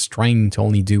so constrained to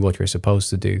only do what you're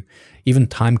supposed to do, even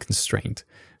time constrained.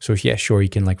 So yeah, sure, you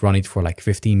can like run it for like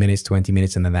 15 minutes, 20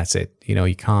 minutes, and then that's it.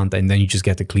 You can't, and then you just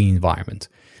get a clean environment.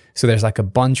 So there's like a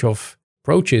bunch of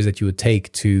approaches that you would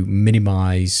take to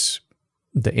minimize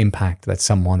the impact that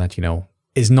someone that,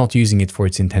 is not using it for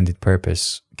its intended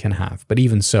purpose can have. But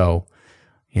even so,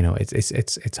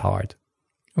 it's hard.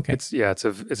 Okay. It's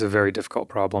a very difficult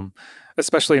problem,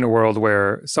 especially in a world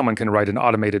where someone can write an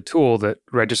automated tool that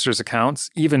registers accounts,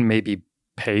 even maybe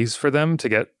pays for them to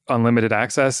get unlimited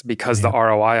access because the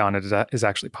ROI on it is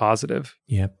actually positive.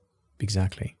 Yep,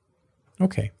 exactly.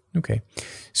 Okay.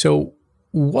 So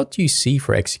what do you see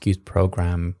for Execute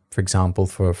program, for example,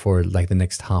 for like the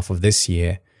next half of this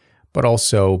year, but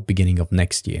also beginning of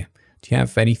next year? Do you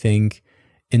have anything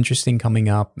interesting coming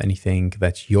up? Anything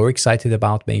that you're excited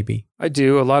about maybe? I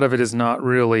do. A lot of it is not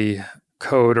really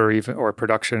code or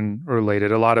production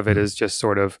related. A lot of it is just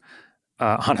sort of,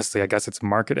 honestly, I guess it's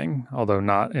marketing, although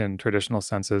not in traditional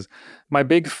senses. My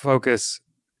big focus,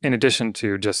 in addition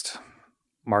to just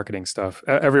marketing stuff,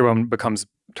 everyone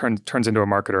turns into a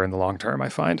marketer in the long term, I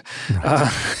find,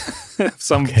 right.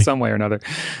 Some way or another.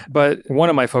 But one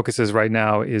of my focuses right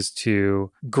now is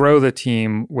to grow the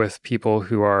team with people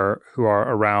who are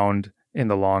around in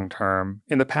the long term.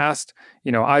 In the past,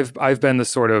 I've been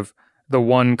the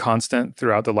one constant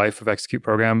throughout the life of Execute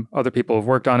program. Other people have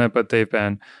worked on it, but they've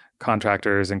been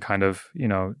contractors and kind of,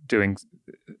 doing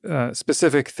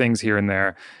specific things here and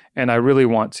there. And I really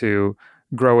want to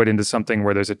grow it into something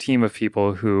where there's a team of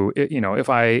people who, if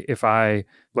I,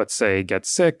 let's say, get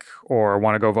sick or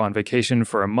want to go on vacation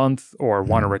for a month or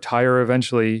want to retire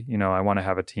eventually, I want to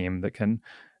have a team that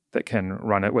can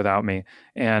run it without me.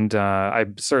 And I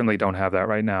certainly don't have that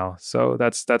right now. So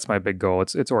that's my big goal.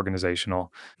 It's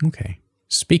organizational. Okay.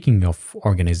 Speaking of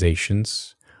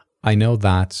organizations, I know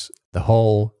that the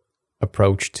whole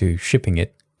approach to shipping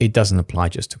it doesn't apply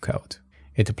just to code.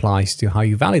 It applies to how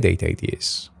you validate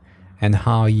ideas and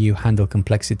how you handle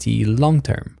complexity long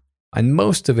term. And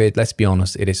most of it, let's be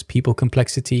honest, it is people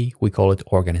complexity. We call it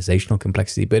organizational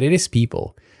complexity, but it is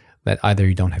people that either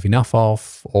you don't have enough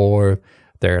of, or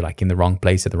they're like in the wrong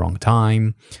place at the wrong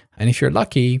time. And if you're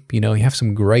lucky, you have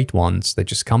some great ones that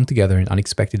just come together in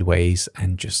unexpected ways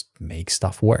and just make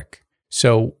stuff work.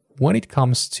 So when it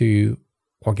comes to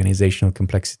organizational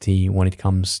complexity, when it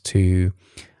comes to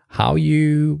how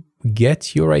you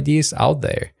get your ideas out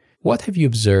there, what have you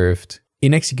observed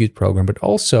in Execute program, but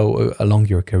also along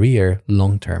your career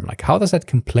long term? Like, how does that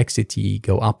complexity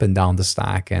go up and down the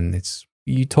stack? And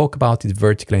you talk about it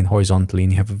vertically and horizontally,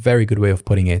 and you have a very good way of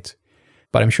putting it.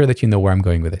 But I'm sure that you know where I'm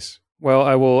going with this. Well,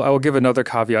 I will give another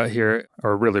caveat here,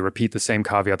 or really repeat the same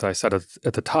caveat that I said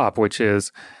at the top, which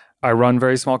is I run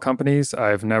very small companies.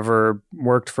 I've never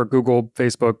worked for Google,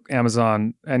 Facebook,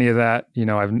 Amazon, any of that.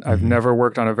 I've never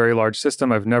worked on a very large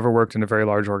system. I've never worked in a very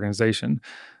large organization.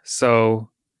 So,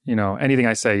 anything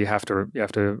I say, you have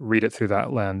to read it through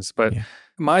that lens. But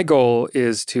my goal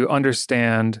is to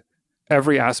understand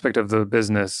every aspect of the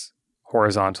business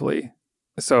horizontally.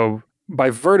 So by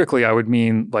vertically, I would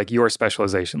mean like your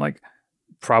specialization. Like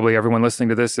probably everyone listening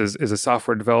to this is a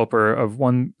software developer of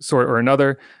one sort or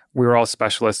another. We're all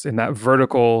specialists in that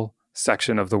vertical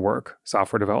section of the work,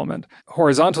 software development.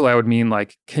 Horizontally, I would mean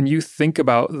like, can you think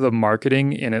about the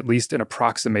marketing in at least an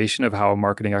approximation of how a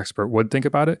marketing expert would think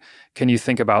about it? Can you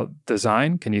think about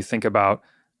design? Can you think about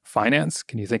finance?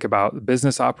 Can you think about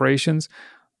business operations?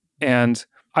 And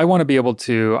I want to be able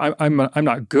to, I'm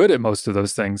not good at most of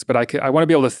those things, but I want to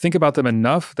be able to think about them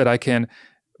enough that I can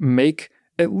make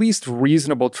at least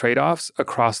reasonable trade-offs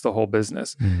across the whole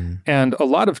business. And a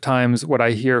lot of times what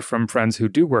I hear from friends who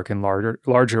do work in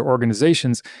larger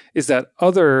organizations is that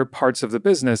other parts of the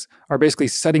business are basically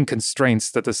setting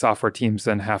constraints that the software teams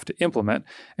then have to implement.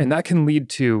 And that can lead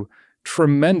to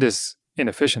tremendous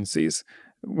inefficiencies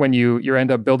when you end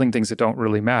up building things that don't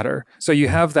really matter. So you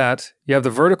have the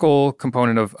vertical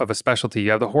component of a specialty,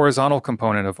 you have the horizontal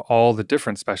component of all the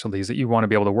different specialties that you want to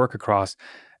be able to work across.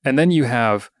 And then you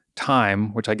have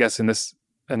time, which I guess in this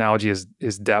analogy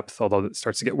is depth, although it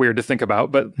starts to get weird to think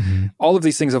about. But all of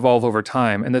these things evolve over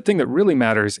time. And the thing that really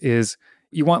matters is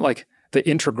you want like the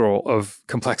integral of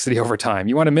complexity over time.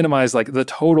 You want to minimize like the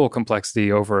total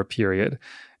complexity over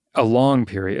a long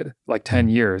period, like 10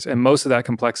 years. And most of that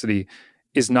complexity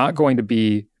is not going to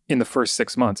be in the first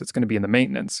 6 months. It's going to be in the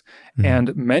maintenance.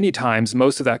 And many times,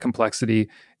 most of that complexity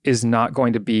is not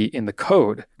going to be in the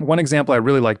code. One example I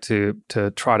really like to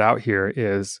trot out here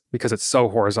is, because it's so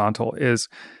horizontal, is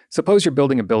suppose you're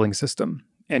building a billing system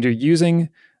and you're using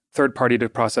third party to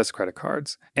process credit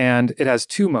cards. And it has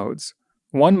two modes.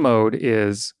 One mode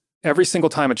is every single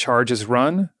time a charge is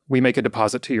run, we make a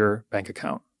deposit to your bank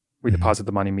account. We deposit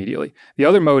the money immediately. The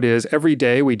other mode is every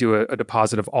day we do a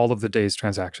deposit of all of the day's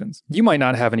transactions. You might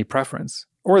not have any preference,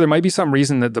 or there might be some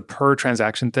reason that the per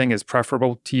transaction thing is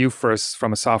preferable to you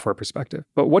from a software perspective.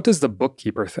 But what does the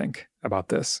bookkeeper think about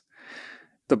this?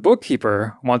 The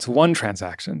bookkeeper wants one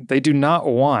transaction. They do not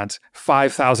want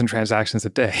 5,000 transactions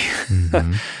a day.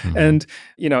 And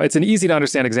it's an easy to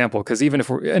understand example because even if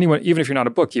you're not a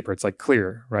bookkeeper, it's like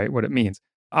clear, right, what it means.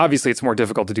 Obviously, it's more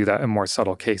difficult to do that in more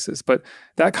subtle cases, but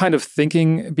that kind of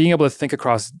thinking, being able to think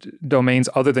across domains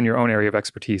other than your own area of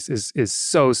expertise is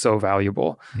so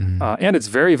valuable. And it's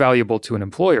very valuable to an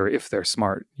employer if they're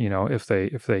smart, if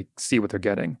they see what they're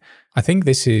getting. I think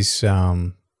this is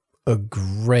a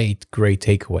great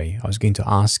takeaway. I was going to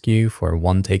ask you for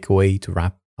one takeaway to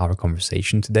wrap our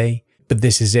conversation today, but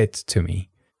this is it to me.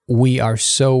 We are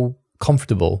so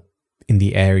comfortable in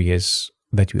the areas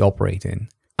that we operate in,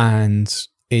 and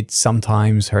it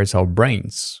sometimes hurts our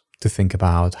brains to think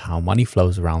about how money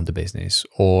flows around the business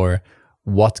or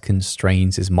what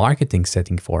constraints is marketing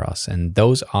setting for us. And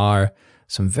those are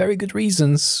some very good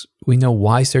reasons we know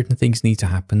why certain things need to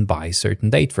happen by a certain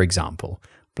date, for example.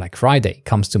 Black Friday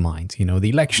comes to mind, the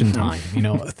election time,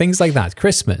 things like that.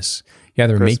 Christmas, you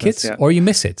either make it or you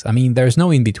miss it. I mean, there's no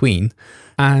in between.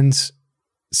 And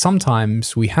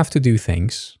sometimes we have to do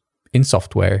things in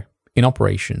software, in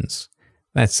operations,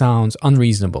 that sounds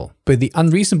unreasonable. But the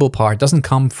unreasonable part doesn't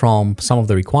come from some of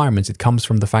the requirements. It comes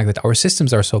from the fact that our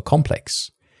systems are so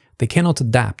complex. They cannot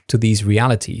adapt to these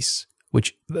realities,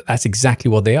 which that's exactly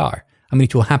what they are. I mean,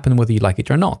 it will happen whether you like it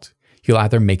or not. You'll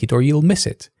either make it or you'll miss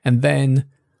it. And then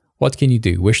what can you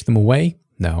do? Wish them away?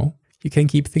 No. You can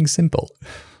keep things simple.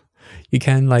 You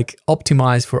can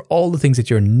optimize for all the things that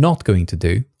you're not going to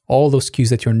do, all those queues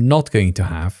that you're not going to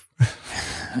have.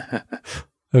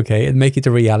 Okay, and make it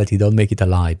a reality. Don't make it a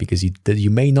lie, because you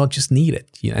may not just need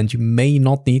it, and you may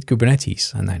not need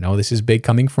Kubernetes. And I know this is big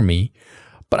coming from me,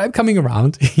 but I'm coming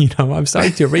around. I'm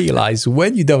starting to realize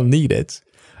when you don't need it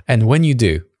and when you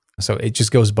do. So it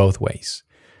just goes both ways.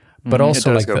 But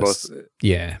also it does go both.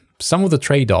 Yeah. some of the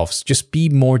trade-offs, just be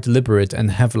more deliberate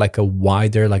and have like a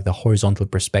wider, like the horizontal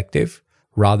perspective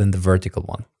rather than the vertical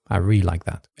one. I really like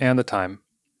that. And the time.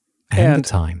 And the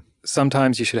time.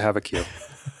 Sometimes you should have a queue.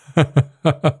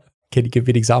 Can you give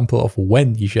me an example of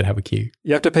when you should have a queue?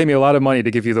 You have to pay me a lot of money to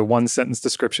give you the one sentence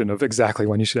description of exactly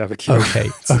when you should have a queue. Okay.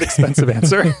 It's an expensive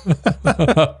answer.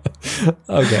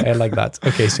 Okay, I like that.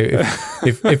 Okay, so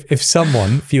if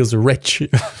someone feels rich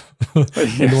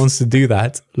and wants to do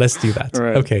that, let's do that.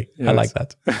 Right. Okay, Yeah, I like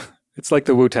that. It's like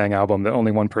the Wu-Tang album that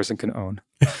only one person can own.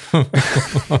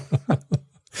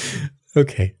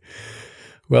 Okay.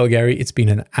 Well, Gary, it's been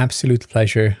an absolute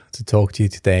pleasure to talk to you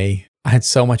today. I had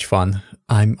so much fun.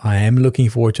 I am looking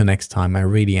forward to next time. I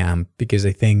really am, because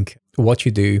I think what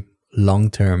you do long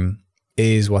term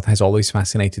is what has always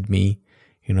fascinated me.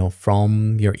 You know,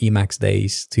 from your Emacs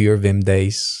days to your Vim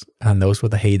days, and those were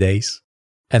the heydays,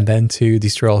 and then to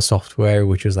Destroy All Software,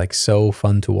 which was like so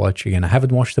fun to watch. Again, I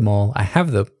haven't watched them all. I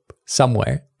have them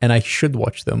somewhere, and I should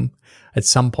watch them at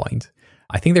some point.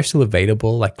 I think they're still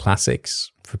available, like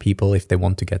classics for people if they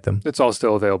want to get them. It's all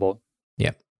still available.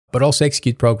 Yeah. But also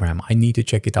Execute Program. I need to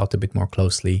check it out a bit more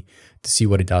closely to see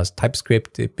what it does.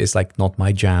 TypeScript is like not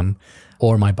my jam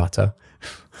or my butter.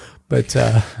 But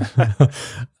I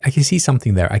can see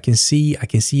something there. I can see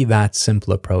that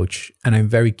simple approach, and I'm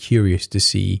very curious to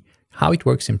see how it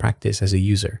works in practice as a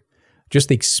user. Just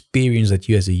the experience that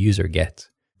you as a user get,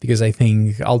 because I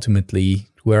think ultimately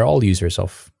we're all users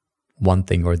of one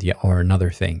thing or another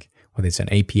thing, whether it's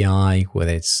an API,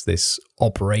 whether it's this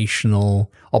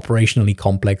operationally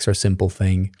complex or simple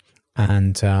thing,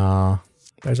 and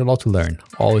there's a lot to learn.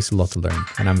 Always a lot to learn,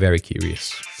 and I'm very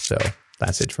curious. So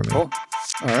that's it for me. Cool.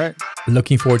 All right.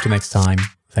 Looking forward to next time.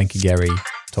 Thank you, Gary.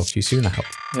 Talk to you soon, I hope.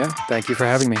 Yeah. Thank you for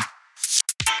having me.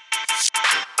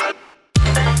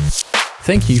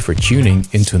 Thank you for tuning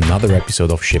into another episode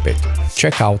of Ship It.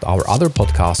 Check out our other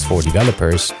podcasts for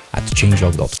developers at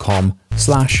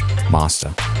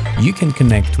changelog.com/master. You can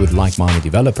connect with like-minded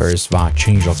developers via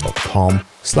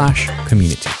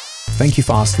changelog.com/community. Thank you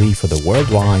Fastly for the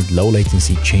worldwide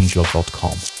low-latency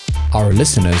changelog.com. Our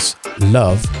listeners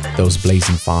love those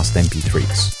blazing fast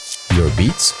MP3s. Your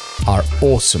beats are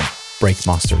awesome,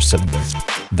 Breakmaster Cylinder.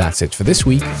 That's it for this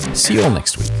week. See you all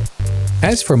next week.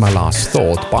 As for my last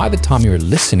thought, by the time you're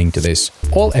listening to this,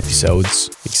 all episodes,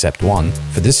 except one,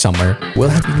 for this summer will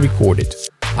have been recorded.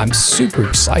 I'm super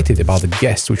excited about the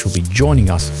guests which will be joining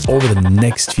us over the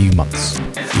next few months.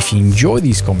 If you enjoy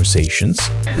these conversations,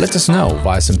 let us know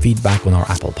via some feedback on our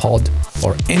Apple Pod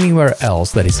or anywhere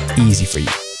else that is easy for you.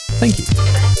 Thank you.